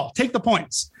score the ball. Take the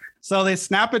points. So they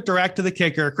snap it direct to the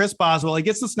kicker, Chris Boswell. He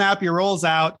gets the snap. He rolls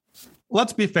out.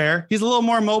 Let's be fair. He's a little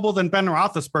more mobile than Ben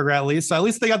Roethlisberger, at least. So at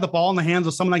least they got the ball in the hands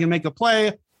of someone that can make a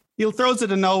play. He throws it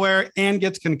to nowhere and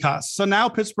gets concussed. So now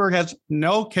Pittsburgh has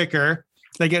no kicker.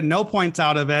 They get no points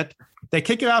out of it. They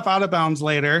kick it off out of bounds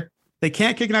later. They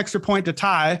can't kick an extra point to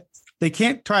tie. They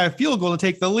can't try a field goal to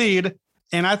take the lead.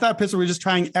 And I thought Pittsburgh was just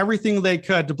trying everything they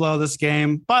could to blow this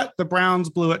game, but the Browns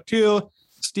blew it too.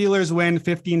 Steelers win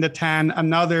 15-10,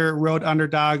 another road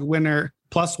underdog winner,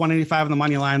 plus 185 on the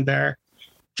money line there.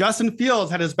 Justin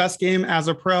Fields had his best game as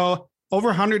a pro, over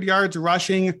 100 yards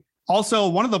rushing. Also,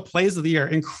 one of the plays of the year,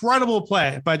 incredible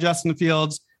play by Justin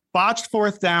Fields, botched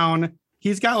 4th down.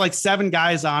 He's got like 7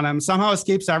 guys on him, somehow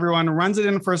escapes everyone, runs it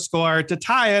in for a score to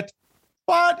tie it,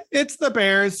 but it's the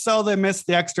Bears, so they miss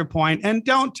the extra point and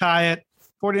don't tie it.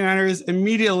 49ers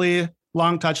immediately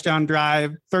long touchdown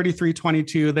drive,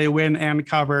 33-22. They win and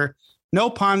cover.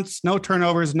 No punts, no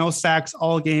turnovers, no sacks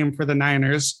all game for the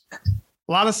Niners.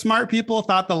 A lot of smart people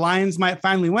thought the Lions might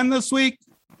finally win this week.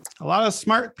 A lot of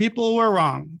smart people were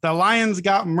wrong. The Lions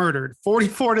got murdered,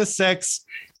 44-6.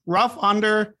 Rough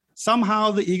under, somehow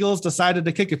the Eagles decided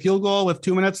to kick a field goal with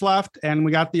 2 minutes left, and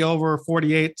we got the over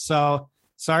 48. So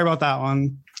sorry about that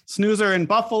one. Snoozer in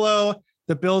Buffalo.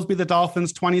 The Bills beat the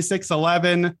Dolphins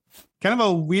 26-11. Kind of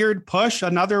a weird push.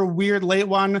 Another weird late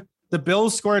one. The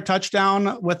Bills score a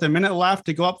touchdown with a minute left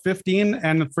to go up 15,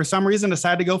 and for some reason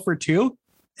decided to go for 2,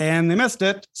 and they missed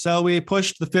it. So we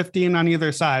pushed the 15 on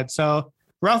either side. So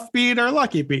rough beat or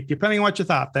lucky beat, depending on what you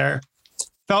thought there.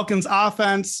 Falcons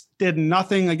offense did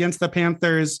nothing against the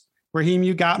Panthers. Raheem,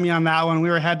 you got me on that one. We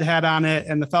were head-to-head on it,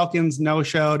 and the Falcons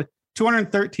no-showed.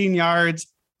 213 yards.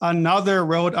 Another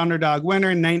road underdog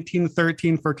winner,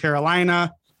 19-13 for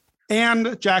Carolina.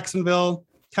 And Jacksonville,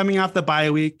 coming off the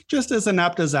bye week, just as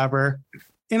inept as ever.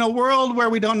 In a world where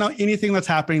we don't know anything that's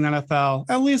happening in the NFL,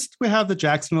 at least we have the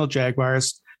Jacksonville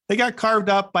Jaguars. They got carved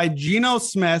up by Geno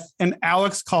Smith and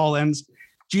Alex Collins.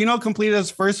 Geno completed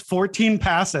his first 14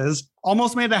 passes,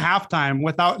 almost made it halftime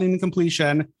without an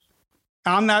incompletion.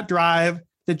 On that drive,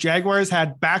 the Jaguars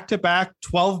had back-to-back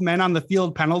 12 men on the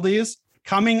field penalties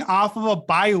coming off of a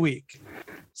bye week.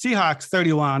 Seahawks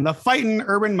 31, the fighting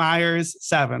Urban Meyers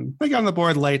 7. They got on the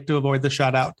board late to avoid the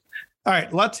shutout. All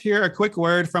right, let's hear a quick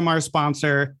word from our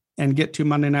sponsor and get to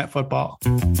Monday Night Football.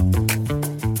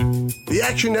 The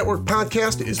Action Network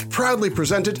podcast is proudly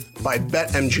presented by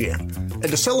BetMGM. And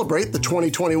to celebrate the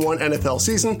 2021 NFL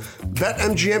season,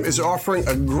 BetMGM is offering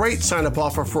a great sign-up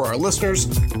offer for our listeners,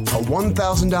 a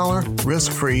 $1,000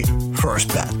 risk-free first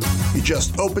bet. You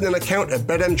just open an account at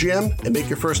BetMGM and make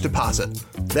your first deposit.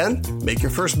 Then make your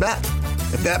first bet.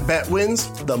 If that bet wins,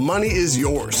 the money is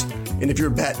yours. And if your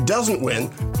bet doesn't win,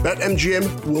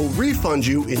 BetMGM will refund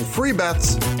you in free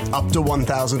bets up to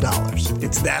 $1,000.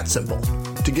 It's that simple.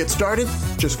 To get started,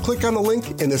 just click on the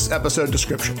link in this episode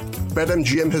description.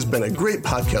 BetMGM has been a great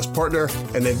podcast partner,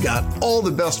 and they've got all the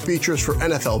best features for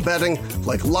NFL betting,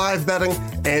 like live betting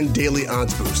and daily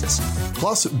odds boosts.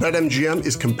 Plus, BetMGM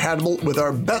is compatible with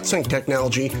our BetSync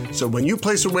technology, so when you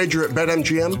place a wager at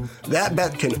BetMGM, that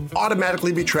bet can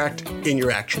automatically be tracked in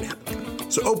your Action app.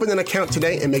 So open an account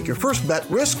today and make your first bet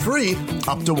risk-free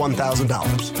up to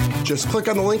 $1,000. Just click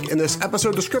on the link in this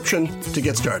episode description to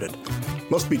get started.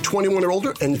 Must be 21 or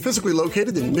older and physically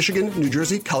located in Michigan, New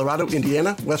Jersey, Colorado,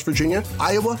 Indiana, West Virginia,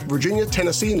 Iowa, Virginia,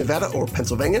 Tennessee, Nevada, or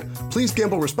Pennsylvania. Please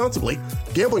gamble responsibly.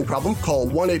 Gambling problem? Call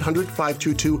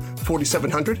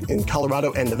 1-800-522-4700 in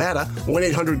Colorado and Nevada,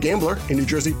 1-800-GAMBLER in New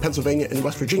Jersey, Pennsylvania, and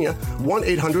West Virginia,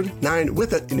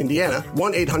 1-800-9-WITH-IT in Indiana,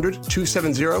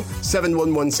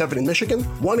 1-800-270-7117 in Michigan,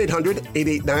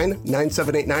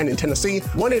 1-800-889-9789 in Tennessee,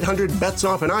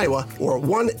 1-800-BETS-OFF in Iowa, or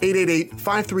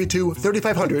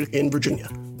 1-888-532-3500 in Virginia.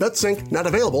 BetSync not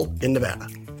available in Nevada.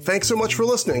 Thanks so much for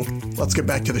listening. Let's get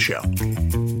back to the show.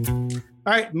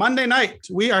 All right, Monday night,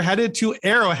 we are headed to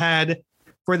Arrowhead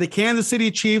for the Kansas City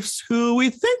Chiefs, who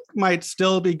we think might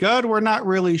still be good. We're not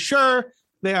really sure.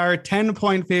 They are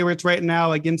 10-point favorites right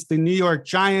now against the New York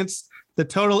Giants. The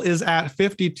total is at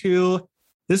 52.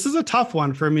 This is a tough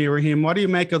one for me, Raheem. What do you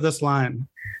make of this line?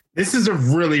 This is a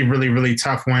really, really, really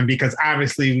tough one because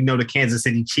obviously we know the Kansas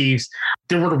City Chiefs,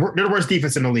 they're the worst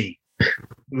defense in the league.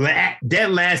 Dead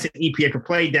last in EPA per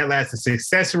play, dead last in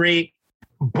success rate.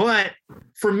 But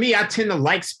for me, I tend to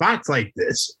like spots like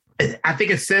this. I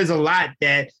think it says a lot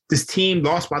that this team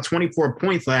lost by 24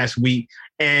 points last week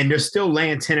and they're still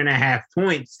laying 10.5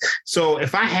 points. So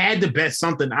if I had to bet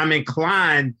something, I'm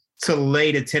inclined to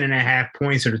lay the 10.5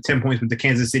 points or the 10 points with the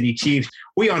Kansas City Chiefs.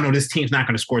 We all know this team's not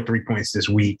going to score 3 points this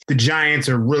week. The Giants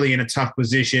are really in a tough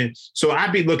position. So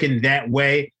I'd be looking that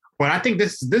way. But I think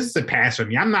this is a pass for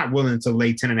me. I'm not willing to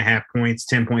lay 10.5 points,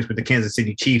 10 points with the Kansas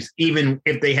City Chiefs, even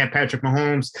if they have Patrick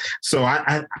Mahomes. So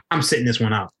I'm sitting this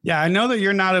one out. Yeah, I know that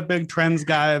you're not a big trends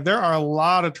guy. There are a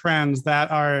lot of trends that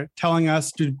are telling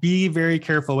us to be very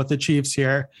careful with the Chiefs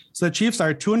here. So the Chiefs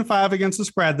are 2-5 against the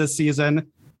spread this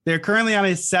season. They're currently on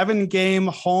a 7-game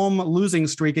home losing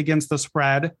streak against the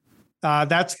spread.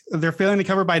 They're failing to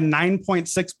cover by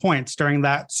 9.6 points during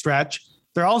that stretch.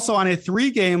 They're also on a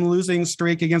 3-game losing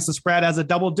streak against the spread as a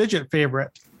double-digit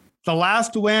favorite. The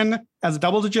last win as a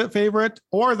double-digit favorite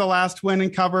or the last win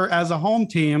and cover as a home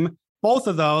team, both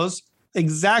of those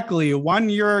exactly 1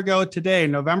 year ago today,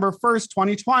 November 1st,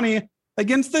 2020,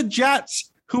 against the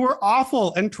Jets, who were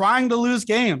awful and trying to lose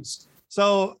games.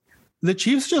 So the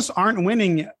Chiefs just aren't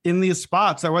winning in these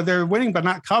spots, or they're winning but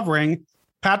not covering.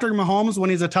 Patrick Mahomes, when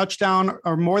he's a touchdown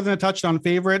or more than a touchdown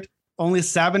favorite, only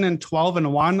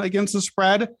 7-12-1 against the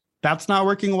spread. That's not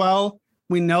working well.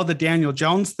 We know the Daniel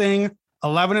Jones thing,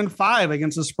 11-5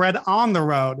 against the spread on the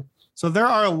road. So there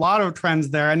are a lot of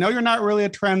trends there. I know you're not really a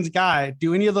trends guy.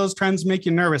 Do any of those trends make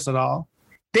you nervous at all?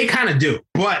 They kind of do.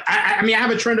 But I mean, I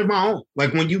have a trend of my own.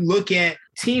 Like when you look at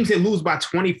teams that lose by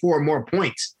 24 or more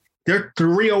points, They're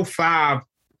 305,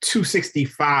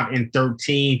 265, and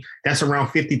 13. That's around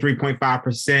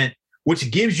 53.5%,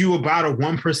 which gives you about a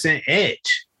 1%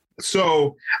 edge.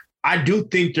 So I do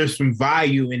think there's some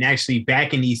value in actually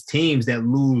backing these teams that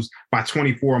lose by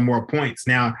 24 or more points.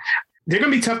 Now, they're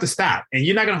going to be tough to stop, and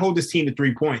you're not going to hold this team to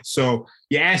 3 points. So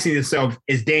you're asking yourself,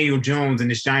 is Daniel Jones and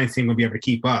this Giants team going to be able to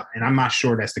keep up? And I'm not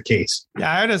sure that's the case.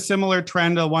 Yeah, I had a similar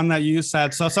trend to one that you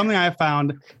said. So something I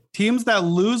found, teams that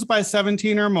lose by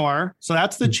 17 or more, so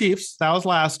that's the Chiefs, that was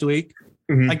last week,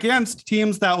 against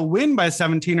teams that win by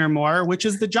 17 or more, which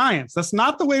is the Giants. That's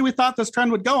not the way we thought this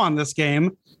trend would go on this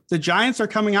game. The Giants are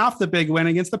coming off the big win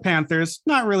against the Panthers,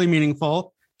 not really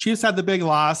meaningful. Chiefs had the big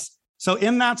loss. So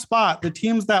in that spot, the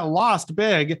teams that lost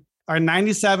big are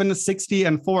 97, 60,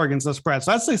 and 4 against the spread.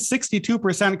 So that's a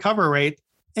 62% cover rate.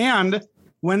 And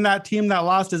when that team that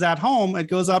lost is at home, it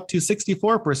goes up to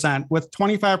 64% with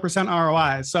 25%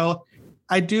 ROI. So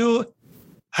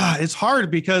it's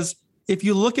hard because if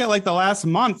you look at like the last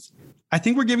month, I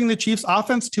think we're giving the Chiefs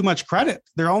offense too much credit.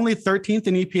 They're only 13th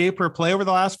in EPA per play over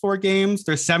the last 4 games.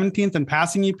 They're 17th in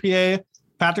passing EPA.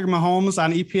 Patrick Mahomes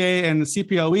on EPA and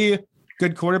CPOE,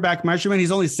 good quarterback measurement.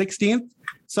 He's only 16th.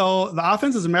 So the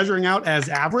offense is measuring out as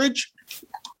average,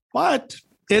 but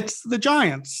it's the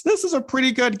Giants. This is a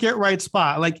pretty good get right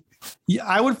spot. Like,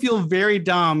 I would feel very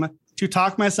dumb to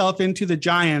talk myself into the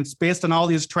Giants based on all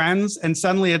these trends. And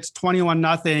suddenly it's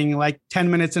 21-0, like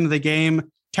 10 minutes into the game.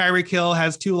 Tyreek Hill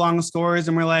has 2 long scores.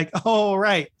 And we're like, oh,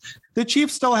 right. The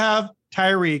Chiefs still have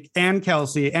Tyreek and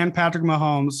Kelsey and Patrick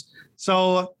Mahomes.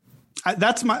 So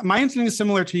that's my instinct is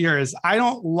similar to yours. I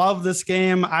don't love this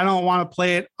game. I don't want to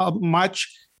play it much.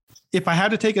 If I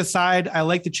had to take a side, I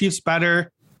like the Chiefs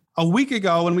better. A week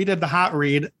ago when we did the hot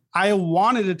read, I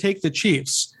wanted to take the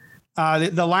Chiefs.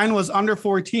 The line was under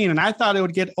 14, and I thought it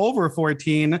would get over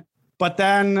 14. But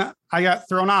then I got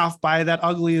thrown off by that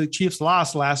ugly Chiefs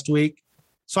loss last week.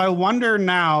 So I wonder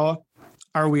now,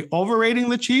 are we overrating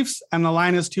the Chiefs and the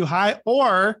line is too high?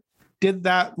 Or did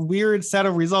that weird set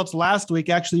of results last week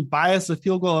actually buy us a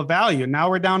field goal of value? Now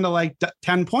we're down to like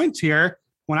 10 points here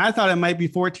when I thought it might be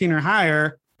 14 or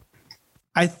higher.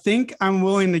 I think I'm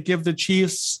willing to give the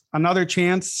Chiefs another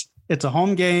chance. It's a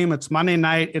home game. It's Monday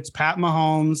night. It's Pat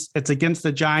Mahomes. It's against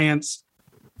the Giants.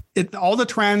 All the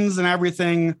trends and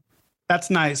everything, that's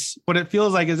nice. What it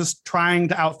feels like is just trying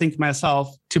to outthink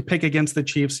myself to pick against the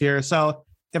Chiefs here. So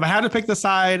if I had to pick the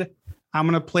side, I'm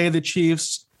going to play the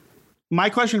Chiefs. My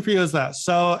question for you is this.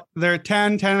 So they're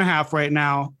 10.5 right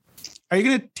now. Are you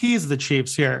going to tease the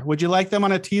Chiefs here? Would you like them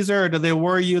on a teaser, or do they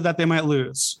worry you that they might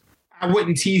lose? I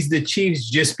wouldn't tease the Chiefs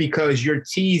just because you're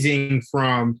teasing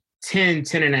from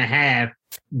 10.5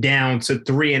 down to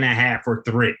 3.5 or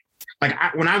 3.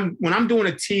 Like when I'm doing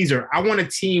a teaser, I want a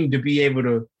team to be able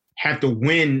to have to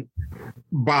win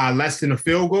by less than a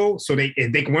field goal. So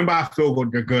if they can win by a field goal,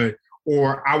 they're good.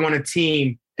 Or I want a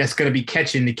team that's going to be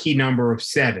catching the key number of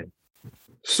 7.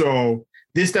 So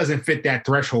this doesn't fit that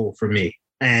threshold for me.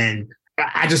 And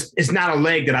it's not a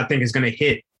leg that I think is going to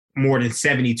hit more than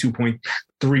 72.3%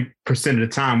 of the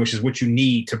time, which is what you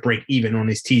need to break even on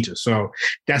these teasers. So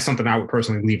that's something I would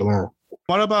personally leave alone.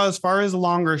 What about as far as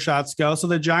longer shots go? So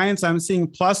the Giants, I'm seeing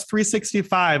plus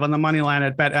 365 on the money line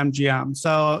at BetMGM.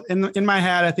 So in my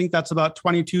head, I think that's about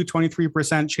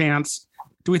 23% chance.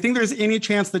 Do we think there's any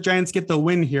chance the Giants get the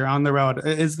win here on the road?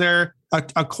 Is there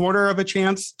a quarter of a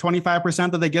chance,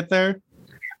 25% that they get there?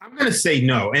 I'm going to say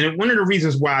no. And one of the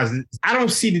reasons why is I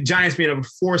don't see the Giants being able to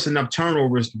force enough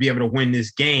turnovers to be able to win this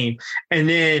game. And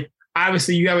then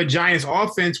obviously you have a Giants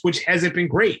offense, which hasn't been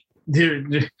great. They're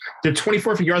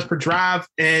 24th in yards per drive.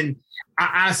 And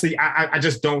I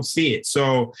just don't see it.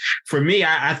 So for me,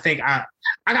 I think I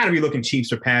got to be looking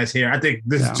Chiefs or pass here. I think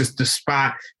this is just the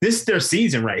spot. This is their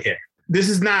season right here. This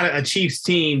is not a Chiefs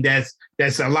team that's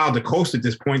allowed to coast at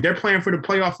this point. They're playing for the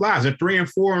playoff lives. They're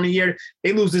 3-4 on the year.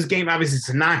 They lose this game. Obviously, it's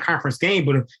a non-conference game,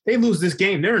 but if they lose this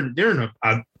game, they're in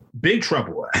a big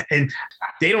trouble. And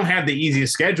they don't have the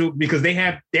easiest schedule because they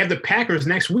have the Packers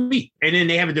next week, and then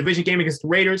they have a division game against the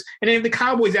Raiders, and then the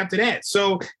Cowboys after that.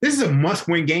 So this is a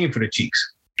must-win game for the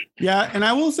Chiefs. Yeah, and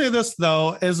I will say this,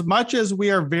 though, as much as we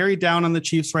are very down on the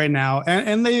Chiefs right now,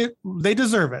 and they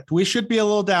deserve it. We should be a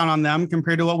little down on them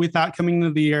compared to what we thought coming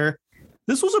into the year.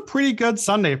 This was a pretty good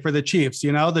Sunday for the Chiefs.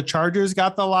 You know, the Chargers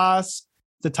got the loss.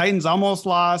 The Titans almost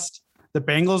lost. The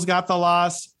Bengals got the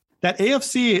loss. That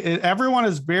AFC, everyone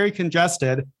is very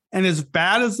congested. And as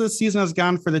bad as this season has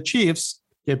gone for the Chiefs,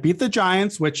 you beat the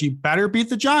Giants, which you better beat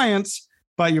the Giants,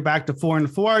 but you're back to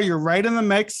 4-4. You're right in the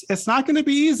mix. It's not going to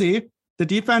be easy. The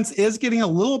defense is getting a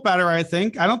little better, I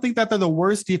think. I don't think that they're the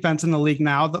worst defense in the league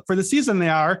now. For the season, they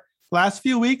are. Last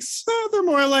few weeks, they're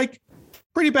more like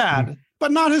pretty bad,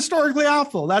 but not historically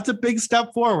awful. That's a big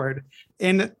step forward.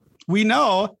 And we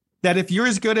know that if you're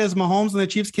as good as Mahomes and the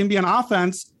Chiefs can be on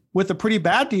offense with a pretty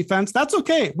bad defense, that's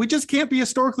okay. We just can't be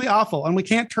historically awful, and we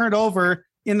can't turn it over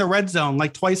in the red zone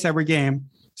like twice every game.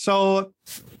 So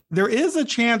there is a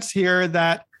chance here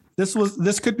that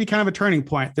this could be kind of a turning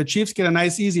point. The Chiefs get a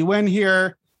nice, easy win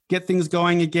here, get things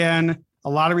going again. A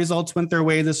lot of results went their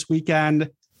way this weekend.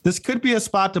 This could be a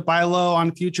spot to buy low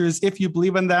on futures if you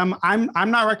believe in them. I'm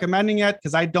not recommending it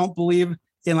because I don't believe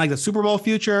in like the Super Bowl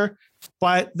future,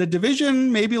 but the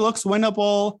division maybe looks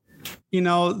winnable. You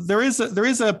know, there is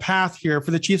a path here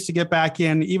for the Chiefs to get back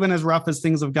in, even as rough as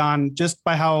things have gone, just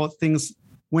by how things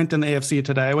went in the AFC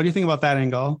today. What do you think about that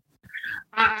angle?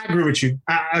 I agree with you.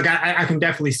 I can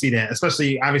definitely see that,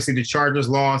 especially obviously the Chargers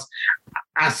lost.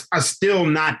 I'm still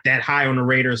not that high on the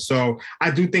Raiders, so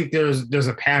I do think there's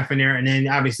a path in there. And then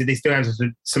obviously they still have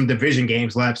some division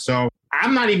games left, so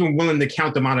I'm not even willing to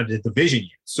count them out of the division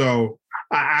yet. So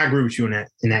I agree with you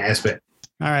in that aspect.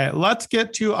 All right, let's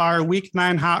get to our Week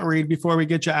 9 hot read before we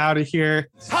get you out of here.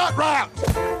 Hot route.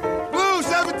 Blue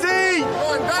 17.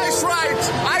 Oh, nice right.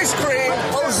 Ice cream.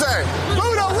 Jose.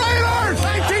 Blue the Raiders.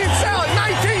 19 salad.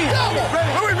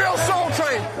 19. Louisville Soul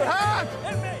Train. Huh?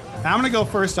 I'm going to go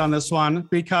first on this one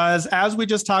because as we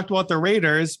just talked about the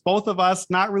Raiders, both of us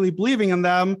not really believing in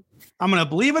them, I'm going to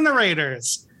believe in the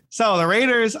Raiders. So the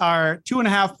Raiders are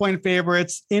 2.5-point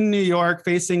favorites in New York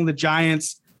facing the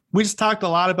Giants. We just talked a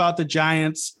lot about the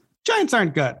Giants. Giants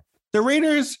aren't good. The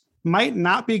Raiders might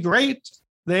not be great.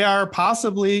 They are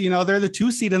possibly, they're the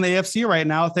 2 seed in the AFC right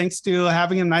now, thanks to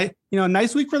having a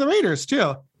nice week for the Raiders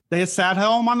too. They sat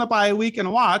home on the bye week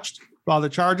and watched while the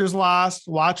Chargers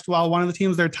watched while one of the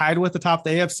teams they're tied with atop the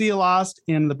AFC lost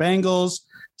in the Bengals.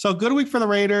 So good week for the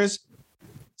Raiders.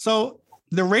 So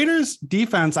the Raiders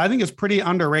defense, I think, is pretty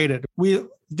underrated. We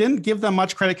didn't give them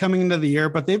much credit coming into the year,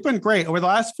 but they've been great over the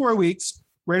last 4 weeks.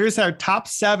 Raiders are top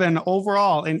 7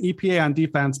 overall in EPA on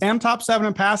defense and top 7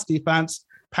 in pass defense.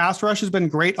 Pass rush has been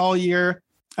great all year.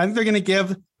 I think they're going to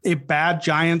give a bad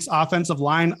Giants offensive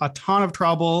line a ton of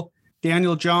trouble.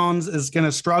 Daniel Jones is going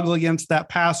to struggle against that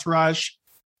pass rush.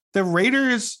 The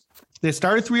Raiders, they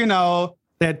started 3-0.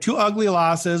 They had 2 ugly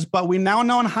losses, but we now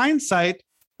know in hindsight,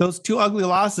 those 2 ugly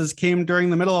losses came during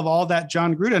the middle of all that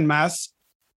John Gruden mess.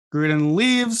 Gruden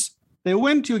leaves. They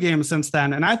win 2 games since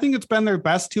then, and I think it's been their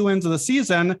best 2 wins of the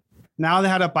season. Now they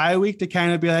had a bye week to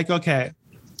kind of be like, okay,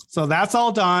 so that's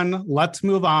all done. Let's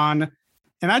move on.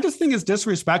 And I just think it's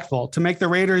disrespectful to make the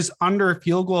Raiders under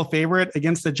field goal favorite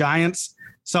against the Giants.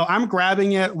 So I'm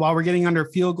grabbing it while we're getting under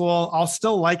field goal. I'll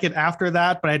still like it after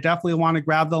that, but I definitely want to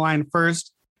grab the line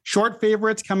first. Short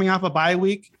favorites coming off a bye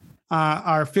week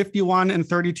are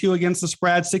 51-32 against the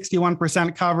spread,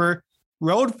 61% cover.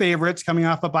 Road favorites coming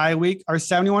off a bye week are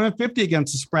 71-50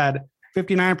 against the spread,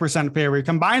 59% favor.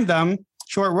 Combine them,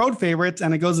 short road favorites,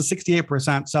 and it goes to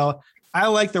 68%. So I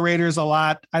like the Raiders a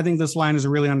lot. I think this line is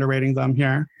really underrating them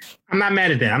here. I'm not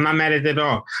mad at that. I'm not mad at it at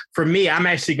all. For me, I'm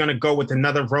actually going to go with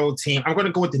another road team. I'm going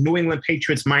to go with the New England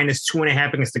Patriots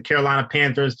 -2.5 against the Carolina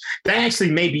Panthers. That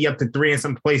actually may be up to 3 in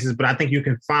some places, but I think you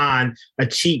can find a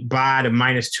cheap buy to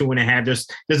 -2.5.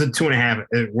 There's a 2.5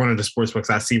 at one of the sports books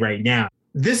I see right now.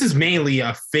 This is mainly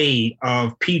a fade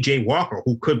of PJ Walker,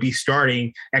 who could be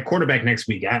starting at quarterback next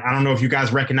week. I don't know if you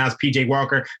guys recognize PJ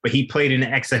Walker, but he played in the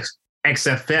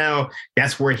XFL.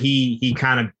 That's where he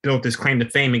kind of built his claim to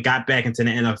fame and got back into the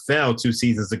NFL 2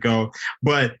 seasons ago.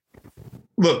 But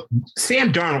look,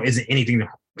 Sam Darnold isn't anything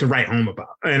to write home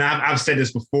about. And I've said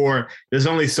this before. There's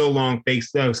only so long fake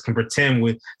thugs can pretend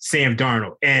with Sam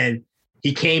Darnold. And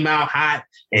he came out hot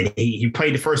and he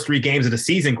played the first 3 games of the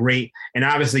season great. And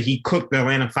obviously he cooked the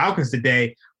Atlanta Falcons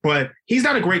today, but he's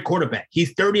not a great quarterback.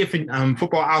 He's 30th in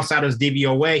Football Outsiders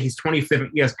DVOA. He's 25th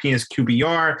in ESPN's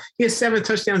QBR. He has 7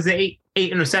 touchdowns and 8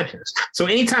 interceptions. So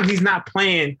anytime he's not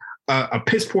playing a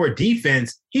piss poor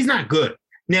defense, he's not good.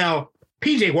 Now,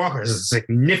 PJ Walker is a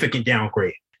significant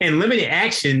downgrade. In limited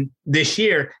action this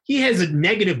year, he has a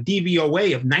negative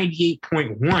DVOA of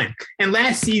 98.1. And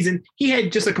last season, he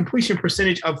had just a completion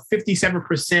percentage of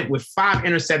 57% with 5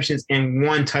 interceptions and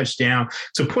 1 touchdown.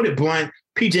 To put it blunt,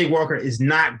 PJ Walker is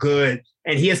not good,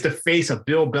 and he has to face a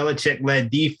Bill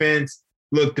Belichick-led defense.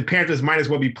 Look, the Panthers might as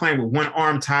well be playing with one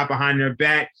arm tied behind their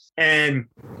back. And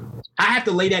I have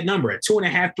to lay that number at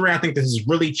 2.5, 3. I think this is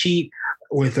really cheap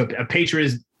with a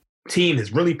Patriots team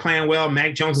is really playing well.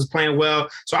 Mac Jones is playing well.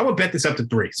 So I would bet this up to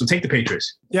 3. So take the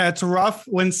Patriots. Yeah, it's rough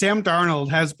when Sam Darnold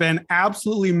has been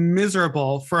absolutely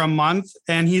miserable for a month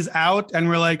and he's out and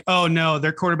we're like, oh no,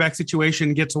 their quarterback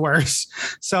situation gets worse.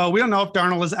 So we don't know if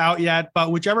Darnold is out yet,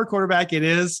 but whichever quarterback it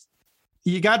is,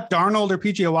 you got Darnold or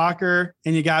PJ Walker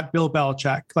and you got Bill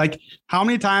Belichick. Like, how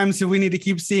many times do we need to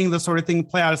keep seeing this sort of thing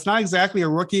play out? It's not exactly a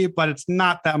rookie, but it's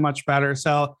not that much better.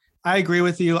 So I agree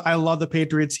with you. I love the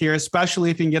Patriots here, especially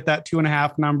if you can get that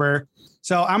 2.5 number.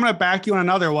 So I'm going to back you on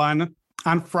another one.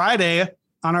 On Friday,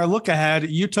 on our look ahead,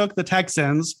 you took the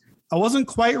Texans. I wasn't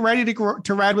quite ready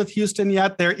to ride with Houston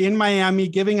yet. They're in Miami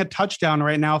giving a touchdown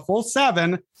right now, full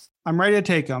 7. I'm ready to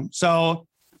take them. So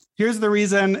here's the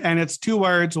reason, and it's 2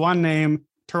 words, 1 name,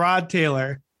 Tyrod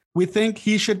Taylor. We think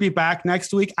he should be back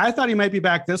next week. I thought he might be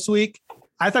back this week.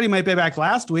 I thought he might be back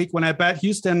last week when I bet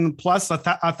Houston plus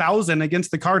 1,000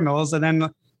 against the Cardinals and then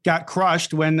got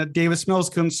crushed when Davis Mills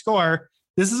couldn't score.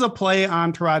 This is a play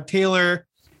on Tyrod Taylor.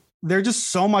 They're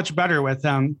just so much better with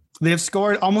him. They've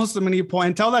scored almost as many points.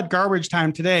 Until that garbage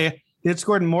time today, they've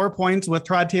scored more points with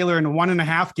Tyrod Taylor in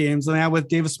 1.5 games than they have with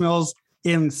Davis Mills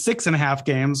in 6.5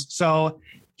 games. So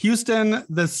Houston,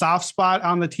 the soft spot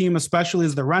on the team, especially,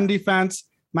 is the run defense.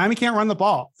 Miami can't run the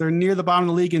ball. They're near the bottom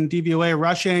of the league in DVOA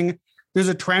rushing. There's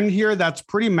a trend here that's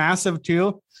pretty massive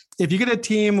too. If you get a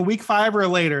team week 5 or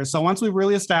later, so once we've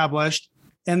really established,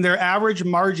 and their average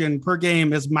margin per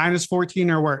game is -14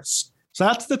 or worse. So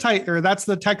that's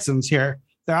the Texans here.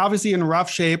 They're obviously in rough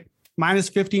shape,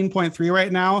 -15.3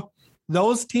 right now.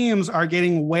 Those teams are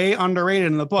getting way underrated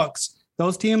in the books.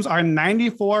 Those teams are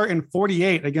 94 and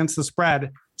 48 against the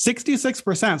spread,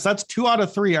 66%. So that's 2 out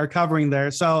of 3 are covering there.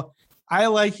 So I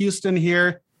like Houston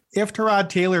here. If Tyrod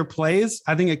Taylor plays,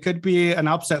 I think it could be an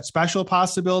upset special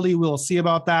possibility. We'll see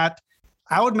about that.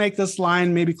 I would make this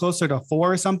line maybe closer to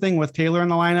 4 or something with Taylor in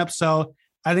the lineup. So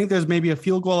I think there's maybe a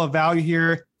field goal of value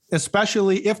here,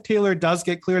 especially if Taylor does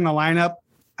get clear in the lineup.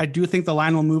 I do think the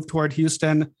line will move toward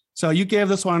Houston. So you gave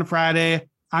this one on Friday.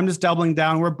 I'm just doubling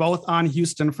down. We're both on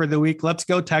Houston for the week. Let's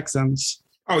go Texans.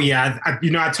 Oh, yeah.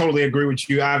 I totally agree with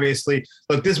you, obviously.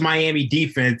 Look, this Miami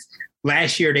defense,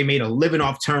 last year they made a living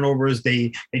off turnovers.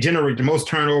 They generated the most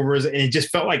turnovers, and it just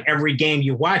felt like every game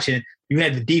you watch it, you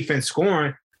had the defense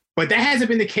scoring. But that hasn't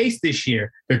been the case this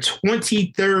year. They're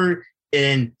 23rd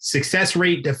in success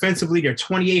rate defensively. They're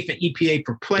 28th in EPA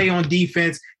per play on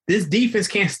defense. This defense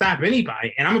can't stop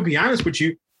anybody. And I'm going to be honest with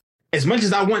you, as much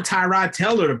as I want Tyrod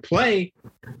Taylor to play,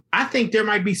 I think there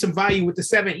might be some value with the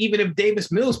 7, even if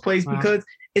Davis Mills plays, because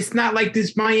it's not like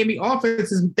this Miami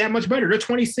offense is that much better. They're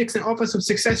 26 in offensive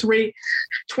success rate,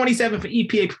 27 for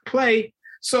EPA per play.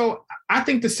 So I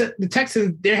think the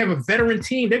Texans, they have a veteran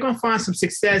team. They're going to find some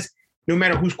success no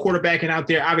matter who's quarterbacking out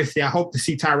there. Obviously, I hope to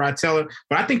see Tyrod Taylor,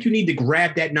 but I think you need to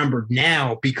grab that number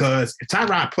now, because if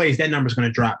Tyrod plays, that number is going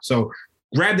to drop. So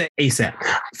grab that ASAP.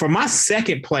 For my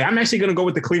second play, I'm actually going to go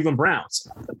with the Cleveland Browns.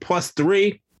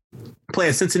 +3, play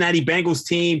a Cincinnati Bengals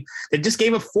team that just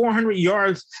gave up 400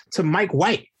 yards to Mike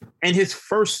White in his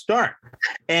first start.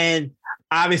 And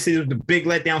obviously, it was the big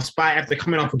letdown spot after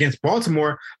coming off against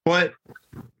Baltimore. But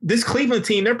this Cleveland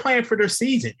team, they're playing for their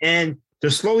season. And they're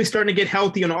slowly starting to get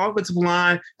healthy on the offensive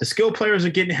line. The skill players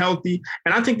are getting healthy.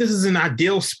 And I think this is an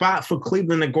ideal spot for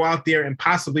Cleveland to go out there and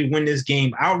possibly win this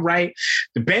game outright.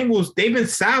 The Bengals, they've been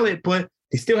solid, but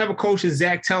they still have a coach in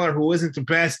Zach Taylor who isn't the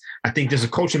best. I think there's a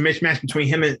coaching mismatch between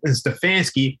him and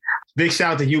Stefanski. Big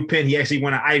shout out to UPenn. He actually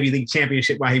won an Ivy League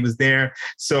championship while he was there.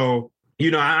 So,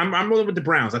 I'm rolling with the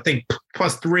Browns. I think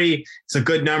 +3 is a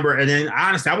good number. And then,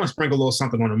 honestly, I want to sprinkle a little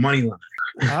something on the money line.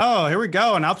 Oh, here we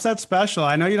go. An upset special.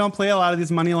 I know you don't play a lot of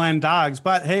these money line dogs,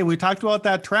 but hey, we talked about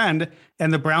that trend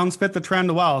and the Browns fit the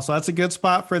trend well. So that's a good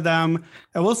spot for them.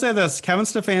 I will say this, Kevin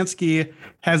Stefanski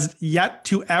has yet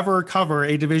to ever cover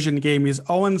a division game. He's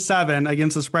 0-7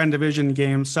 against the spread in division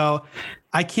games. So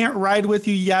I can't ride with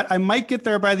you yet. I might get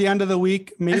there by the end of the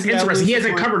week. Maybe that's interesting. He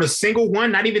hasn't covered a single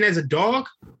one, not even as a dog?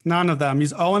 None of them.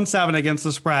 He's 0-7 against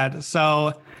the spread.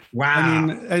 So wow. I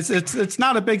mean, it's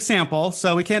not a big sample,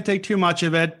 so we can't take too much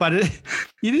of it, but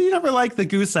you never like the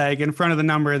goose egg in front of the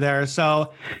number there.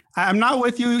 So I'm not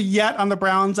with you yet on the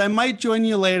Browns. I might join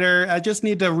you later. I just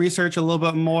need to research a little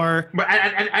bit more. But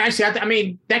I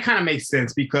mean, that kind of makes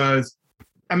sense because,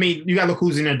 I mean, you got to look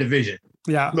who's in their division.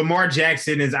 Yeah. Lamar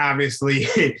Jackson is obviously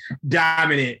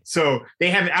dominant. So I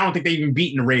don't think they've even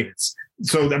beaten the Ravens.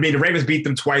 So, I mean, the Ravens beat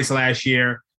them twice last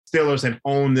year. Steelers have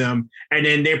owned them, and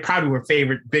then they probably were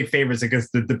big favorites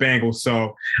against the Bengals.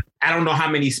 So I don't know how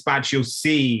many spots you'll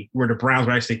see where the Browns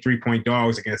were actually 3-point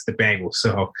dogs against the Bengals.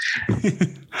 So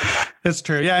it's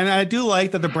true. Yeah. And I do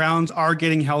like that the Browns are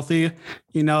getting healthy.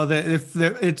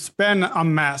 That it's been a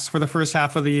mess for the first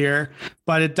half of the year,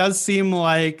 but it does seem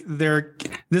like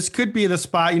this could be the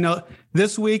spot.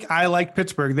 This week, I like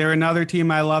Pittsburgh. They're another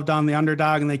team I loved on the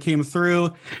underdog, and they came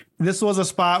through. This was a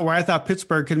spot where I thought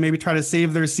Pittsburgh could maybe try to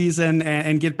save their season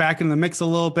and get back in the mix a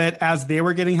little bit as they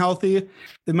were getting healthy.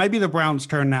 It might be the Browns'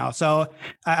 turn now. So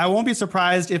I won't be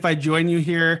surprised if I join you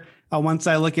here once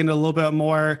I look into a little bit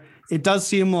more. It does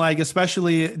seem like,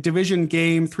 especially division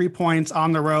game, 3 points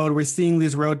on the road, we're seeing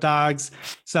these road dogs.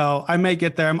 So I may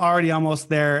get there. I'm already almost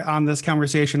there on this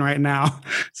conversation right now.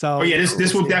 So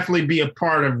this will definitely be a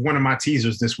part of one of my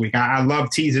teasers this week. I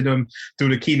love teasing them through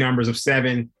the key numbers of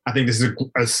 7. I think this is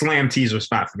a slam teaser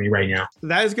spot for me right now.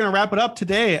 That is going to wrap it up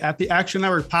today at the Action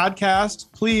Network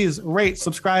podcast. Please rate,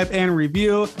 subscribe, and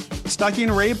review. Stucking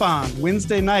Raybon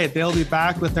Wednesday night. They'll be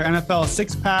back with their NFL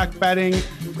 6-pack betting,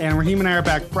 and Raheem and I are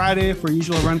back Friday for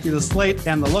usual run through the slate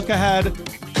and the look ahead.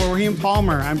 For Raheem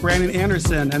Palmer, I'm Brandon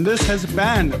Anderson, and this has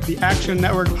been the Action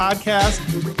Network podcast.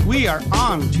 We are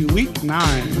on to week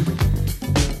 9.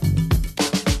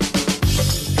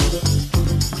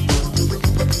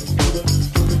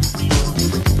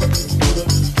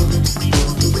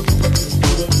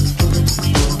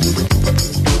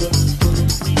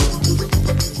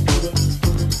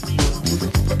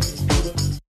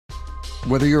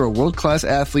 Whether you're a world-class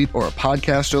athlete or a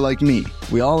podcaster like me,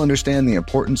 we all understand the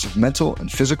importance of mental and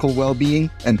physical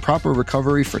well-being and proper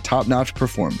recovery for top-notch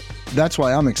performance. That's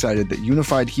why I'm excited that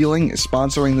Unified Healing is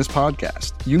sponsoring this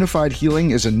podcast. Unified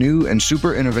Healing is a new and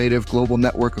super innovative global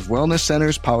network of wellness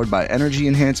centers powered by Energy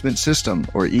Enhancement System,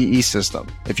 or EE System.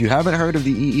 If you haven't heard of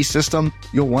the EE System,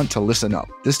 you'll want to listen up.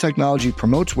 This technology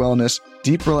promotes wellness,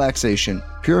 deep relaxation,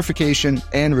 purification,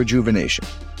 and rejuvenation.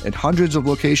 At hundreds of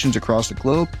locations across the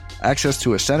globe, access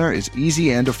to a center is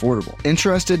easy and affordable.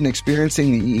 Interested in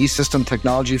experiencing the EE System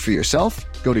technology for yourself?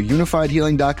 Go to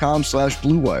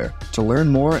unifiedhealing.com/bluewire to learn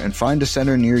more and find a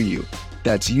center near you.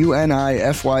 That's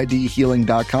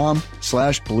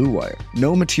unifydhealing.com/bluewire.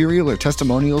 No material or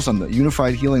testimonials on the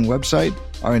Unified Healing website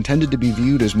are intended to be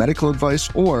viewed as medical advice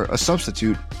or a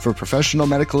substitute for professional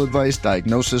medical advice,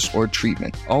 diagnosis, or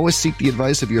treatment. Always seek the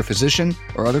advice of your physician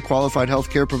or other qualified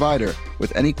healthcare provider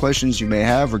with any questions you may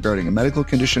have regarding a medical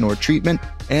condition or treatment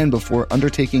and before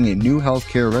undertaking a new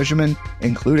healthcare regimen,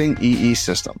 including EE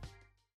System.